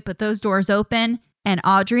into it, but those doors open and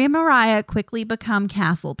Audrey and Mariah quickly become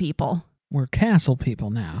castle people. We're castle people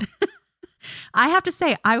now. I have to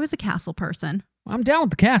say, I was a castle person. I'm down with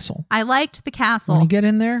the castle. I liked the castle. When you get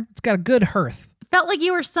in there, it's got a good hearth. Felt like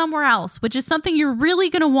you were somewhere else, which is something you're really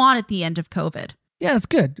going to want at the end of COVID. Yeah, it's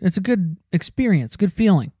good. It's a good experience, good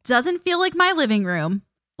feeling. Doesn't feel like my living room.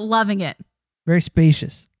 Loving it. Very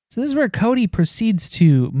spacious. So this is where Cody proceeds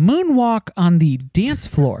to moonwalk on the dance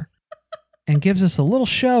floor and gives us a little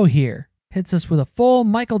show here. Hits us with a full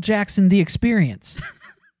Michael Jackson The Experience.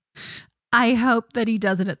 I hope that he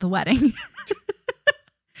does it at the wedding.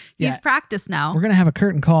 He's practiced now. We're going to have a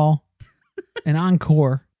curtain call, an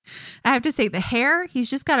encore. I have to say, the hair, he's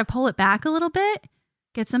just got to pull it back a little bit.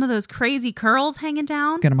 Get some of those crazy curls hanging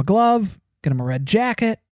down. Get him a glove. Get him a red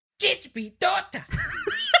jacket.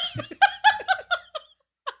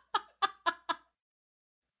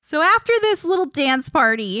 So after this little dance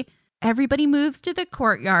party, everybody moves to the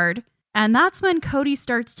courtyard. And that's when Cody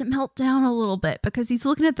starts to melt down a little bit because he's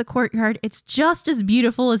looking at the courtyard. It's just as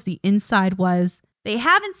beautiful as the inside was. They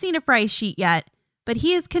haven't seen a price sheet yet, but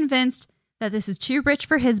he is convinced that this is too rich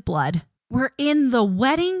for his blood. We're in the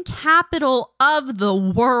wedding capital of the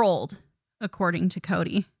world, according to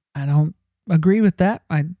Cody. I don't agree with that.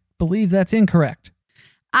 I believe that's incorrect.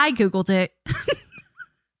 I Googled it.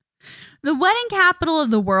 The wedding capital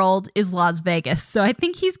of the world is Las Vegas, so I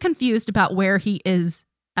think he's confused about where he is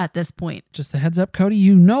at this point. Just a heads up, Cody,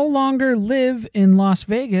 you no longer live in Las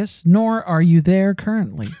Vegas, nor are you there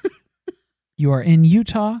currently. You are in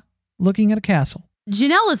Utah looking at a castle.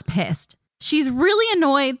 Janelle is pissed. She's really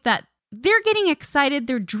annoyed that they're getting excited,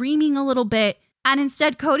 they're dreaming a little bit, and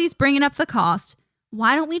instead Cody's bringing up the cost.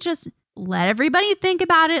 Why don't we just let everybody think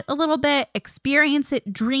about it a little bit, experience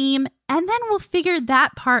it, dream, and then we'll figure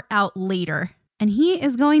that part out later. And he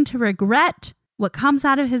is going to regret what comes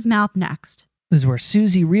out of his mouth next. This is where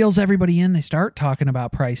Susie reels everybody in. They start talking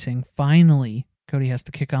about pricing. Finally, Cody has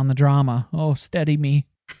to kick on the drama. Oh, steady me.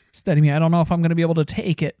 Steady me. I don't know if I'm going to be able to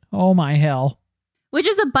take it. Oh, my hell. Which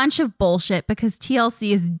is a bunch of bullshit because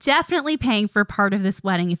TLC is definitely paying for part of this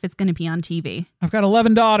wedding if it's going to be on TV. I've got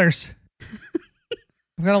 11 daughters.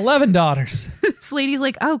 I've got 11 daughters. This lady's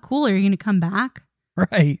like, oh, cool. Are you going to come back?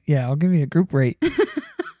 Right. Yeah, I'll give you a group rate.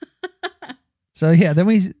 So yeah,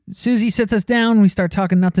 then Susie sits us down. We start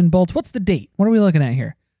talking nuts and bolts. What's the date? What are we looking at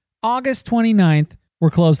here? August 29th. We're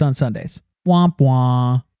closed on Sundays. Womp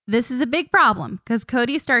womp. This is a big problem because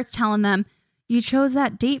Cody starts telling them, you chose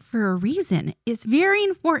that date for a reason. It's very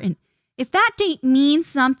important. If that date means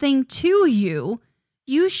something to you,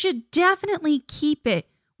 you should definitely keep it.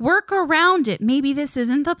 Work around it. Maybe this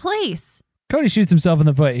isn't the place. Cody shoots himself in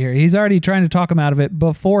the foot here. He's already trying to talk him out of it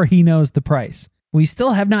before he knows the price. We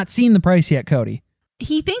still have not seen the price yet, Cody.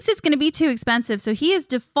 He thinks it's going to be too expensive, so he is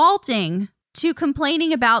defaulting to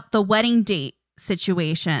complaining about the wedding date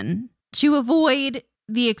situation to avoid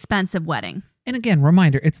the expensive wedding. And again,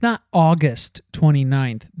 reminder, it's not August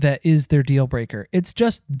 29th that is their deal breaker. It's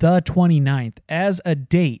just the 29th as a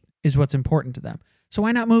date is what's important to them. So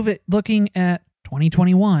why not move it looking at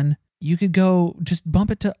 2021? You could go just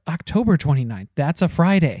bump it to October 29th. That's a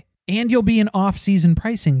Friday. And you'll be in off-season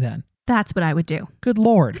pricing then. That's what I would do. Good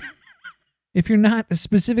Lord. If you're not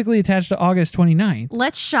specifically attached to August 29th.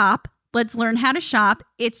 Let's shop. Let's learn how to shop.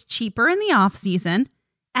 It's cheaper in the off season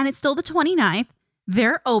and it's still the 29th.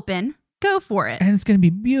 They're open. Go for it. And it's going to be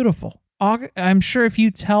beautiful. I'm sure if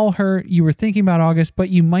you tell her you were thinking about August, but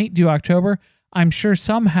you might do October, I'm sure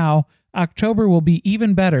somehow October will be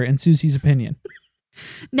even better in Susie's opinion.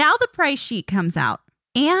 Now the price sheet comes out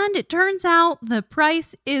and it turns out the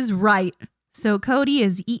price is right. So Cody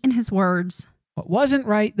is eating his words. What wasn't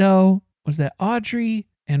right, though, was that Audrey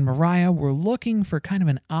and Mariah were looking for kind of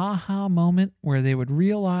an aha moment where they would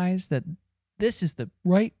realize that this is the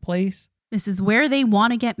right place. This is where they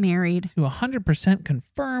want to get married. To 100%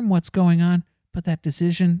 confirm what's going on. But that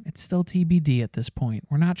decision, it's still TBD at this point.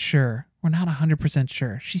 We're not sure. We're not 100%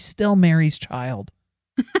 sure. She's still Mary's child.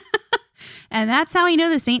 And that's how I know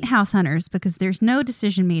this ain't House Hunters, because there's no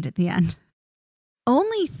decision made at the end.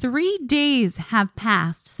 Only 3 days have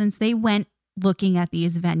passed since they went looking at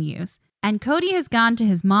these venues. And Cody has gone to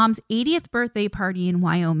his mom's 80th birthday party in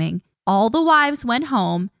Wyoming. All the wives went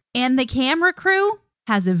home, and the camera crew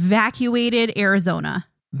has evacuated Arizona.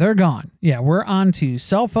 They're gone. Yeah, we're on to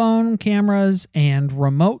cell phone cameras and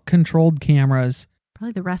remote-controlled cameras.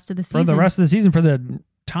 Probably the rest of the season. For the rest of the season, for the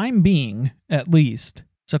time being, at least.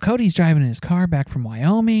 So Cody's driving in his car back from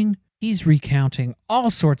Wyoming. He's recounting all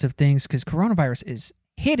sorts of things because coronavirus is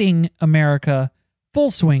hitting America full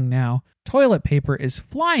swing now. Toilet paper is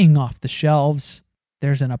flying off the shelves.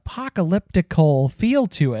 There's an apocalyptical feel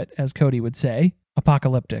to it, as Cody would say.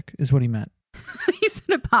 Apocalyptic is what he meant. He's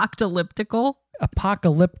an apocalyptical.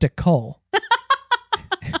 Apocalyptical.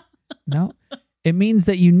 No, it means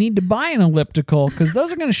that you need to buy an elliptical because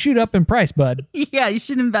those are going to shoot up in price, bud. Yeah, you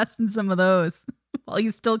should invest in some of those while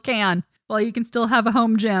you still can, while you can still have a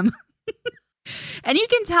home gym. And you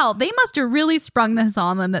can tell they must have really sprung this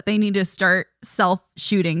on them that they need to start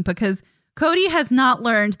self-shooting because Cody has not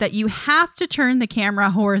learned that you have to turn the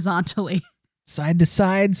camera horizontally. Side to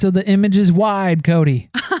side so the image is wide, Cody.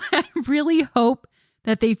 I really hope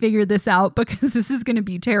that they figured this out because this is going to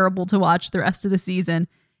be terrible to watch the rest of the season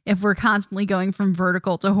if we're constantly going from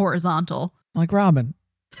vertical to horizontal. Like Robin.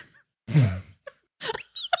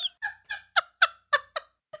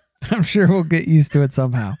 I'm sure we'll get used to it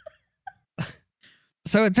somehow.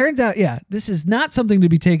 So it turns out, yeah, this is not something to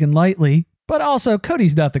be taken lightly, but also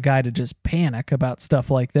Cody's not the guy to just panic about stuff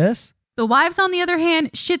like this. The wives, on the other hand,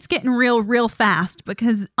 shit's getting real fast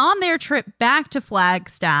because on their trip back to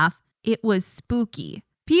Flagstaff, it was spooky.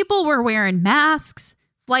 People were wearing masks.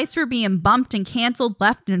 Flights were being bumped and canceled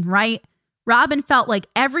left and right. Robin felt like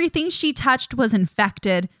everything she touched was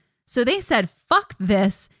infected. So they said, fuck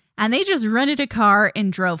this. And they just rented a car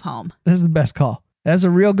and drove home. This is the best call. That's a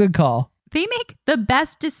real good call. They make the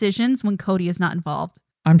best decisions when Cody is not involved.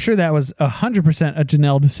 I'm sure that was 100% a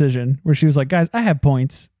Janelle decision where she was like, guys, I have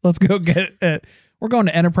points. Let's go get it. We're going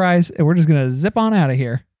to Enterprise and we're just going to zip on out of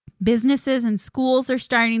here. Businesses and schools are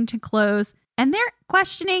starting to close. And they're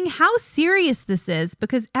questioning how serious this is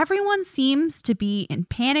because everyone seems to be in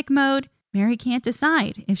panic mode. Mary can't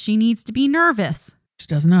decide if she needs to be nervous. She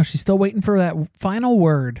doesn't know. She's still waiting for that final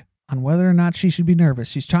word on whether or not she should be nervous.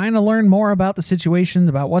 She's trying to learn more about the situation,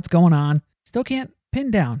 about what's going on. Still can't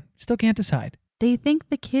pin down. Still can't decide. They think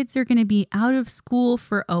the kids are going to be out of school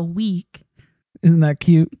for a week. Isn't that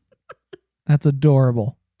cute? That's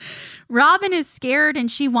adorable. Robin is scared and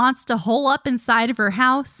she wants to hole up inside of her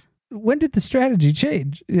house. When did the strategy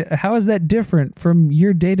change? How is that different from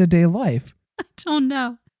your day-to-day life? I don't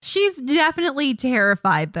know. She's definitely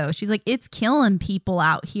terrified, though. She's like, it's killing people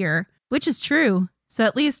out here, which is true. So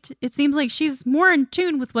at least it seems like she's more in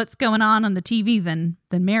tune with what's going on the TV than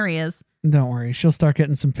Mary is. Don't worry. She'll start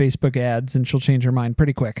getting some Facebook ads and she'll change her mind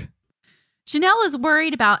pretty quick. Janelle is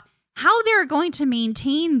worried about how they're going to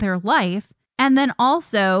maintain their life. And then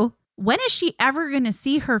also, when is she ever going to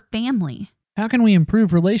see her family? How can we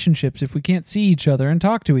improve relationships if we can't see each other and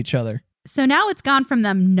talk to each other? So now it's gone from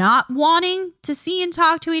them not wanting to see and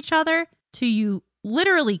talk to each other to you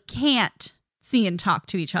literally can't see and talk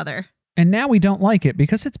to each other. And now we don't like it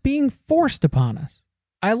because it's being forced upon us.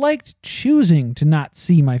 I liked choosing to not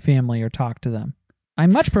see my family or talk to them. I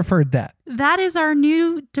much preferred that. That is our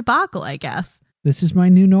new debacle, I guess. This is my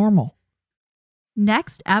new normal.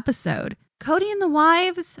 Next episode, Cody and the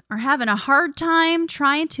wives are having a hard time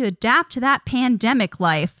trying to adapt to that pandemic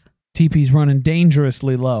life. TP's running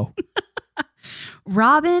dangerously low.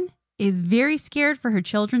 Robin is very scared for her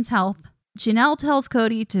children's health. Janelle tells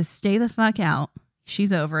Cody to stay the fuck out.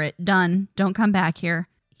 She's over it. Done. Don't come back here.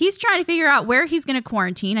 He's trying to figure out where he's going to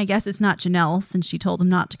quarantine. I guess it's not Janelle since she told him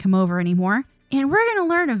not to come over anymore. And we're going to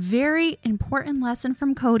learn a very important lesson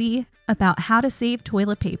from Cody about how to save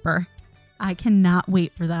toilet paper. I cannot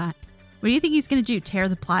wait for that. What do you think he's going to do? Tear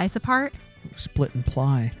the plies apart? Split and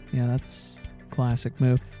ply. Yeah, that's a classic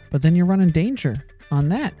move. But then you're running danger on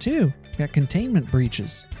that too. You got containment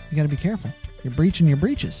breaches. You got to be careful. You're breaching your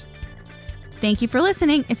breaches. Thank you for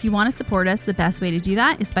listening. If you want to support us, the best way to do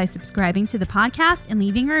that is by subscribing to the podcast and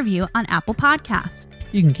leaving a review on Apple Podcast.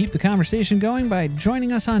 You can keep the conversation going by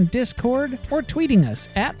joining us on Discord or tweeting us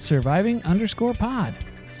at surviving_pod.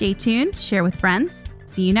 Stay tuned, share with friends.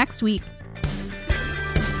 See you next week.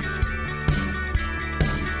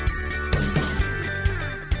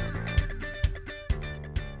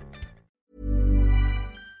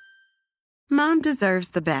 Mom deserves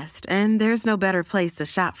the best, and there's no better place to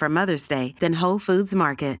shop for Mother's Day than Whole Foods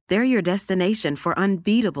Market. They're your destination for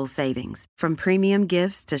unbeatable savings, from premium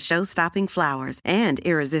gifts to show-stopping flowers and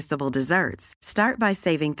irresistible desserts. Start by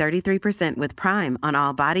saving 33% with Prime on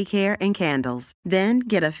all body care and candles. Then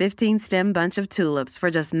get a 15-stem bunch of tulips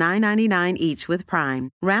for just $9.99 each with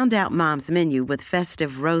Prime. Round out Mom's menu with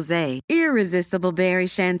festive rosé, irresistible berry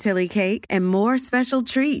chantilly cake, and more special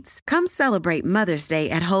treats. Come celebrate Mother's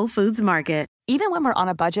Day at Whole Foods Market. Even when we're on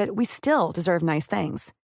a budget, we still deserve nice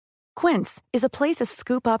things. Quince is a place to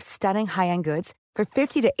scoop up stunning high-end goods for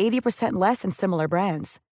 50 to 80% less than similar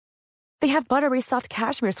brands. They have buttery soft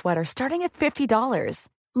cashmere sweaters starting at $50,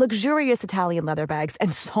 luxurious Italian leather bags,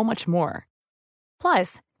 and so much more.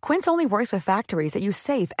 Plus, Quince only works with factories that use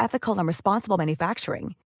safe, ethical, and responsible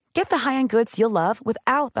manufacturing. Get the high-end goods you'll love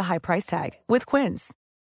without the high price tag with Quince.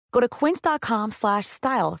 Go to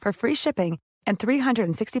quince.com/style for free shipping and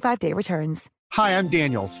 365-day returns. Hi, I'm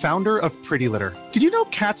Daniel, founder of Pretty Litter. Did you know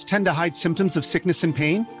cats tend to hide symptoms of sickness and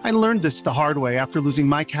pain? I learned this the hard way after losing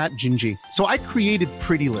my cat, Gingy. So I created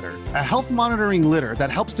Pretty Litter, a health monitoring litter that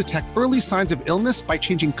helps detect early signs of illness by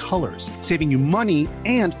changing colors, saving you money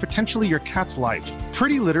and potentially your cat's life.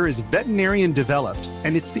 Pretty Litter is veterinarian developed,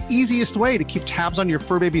 and it's the easiest way to keep tabs on your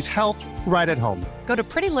fur baby's health right at home. Go to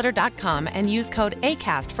prettylitter.com and use code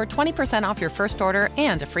ACAST for 20% off your first order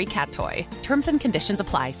and a free cat toy. Terms and conditions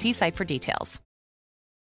apply. See site for details.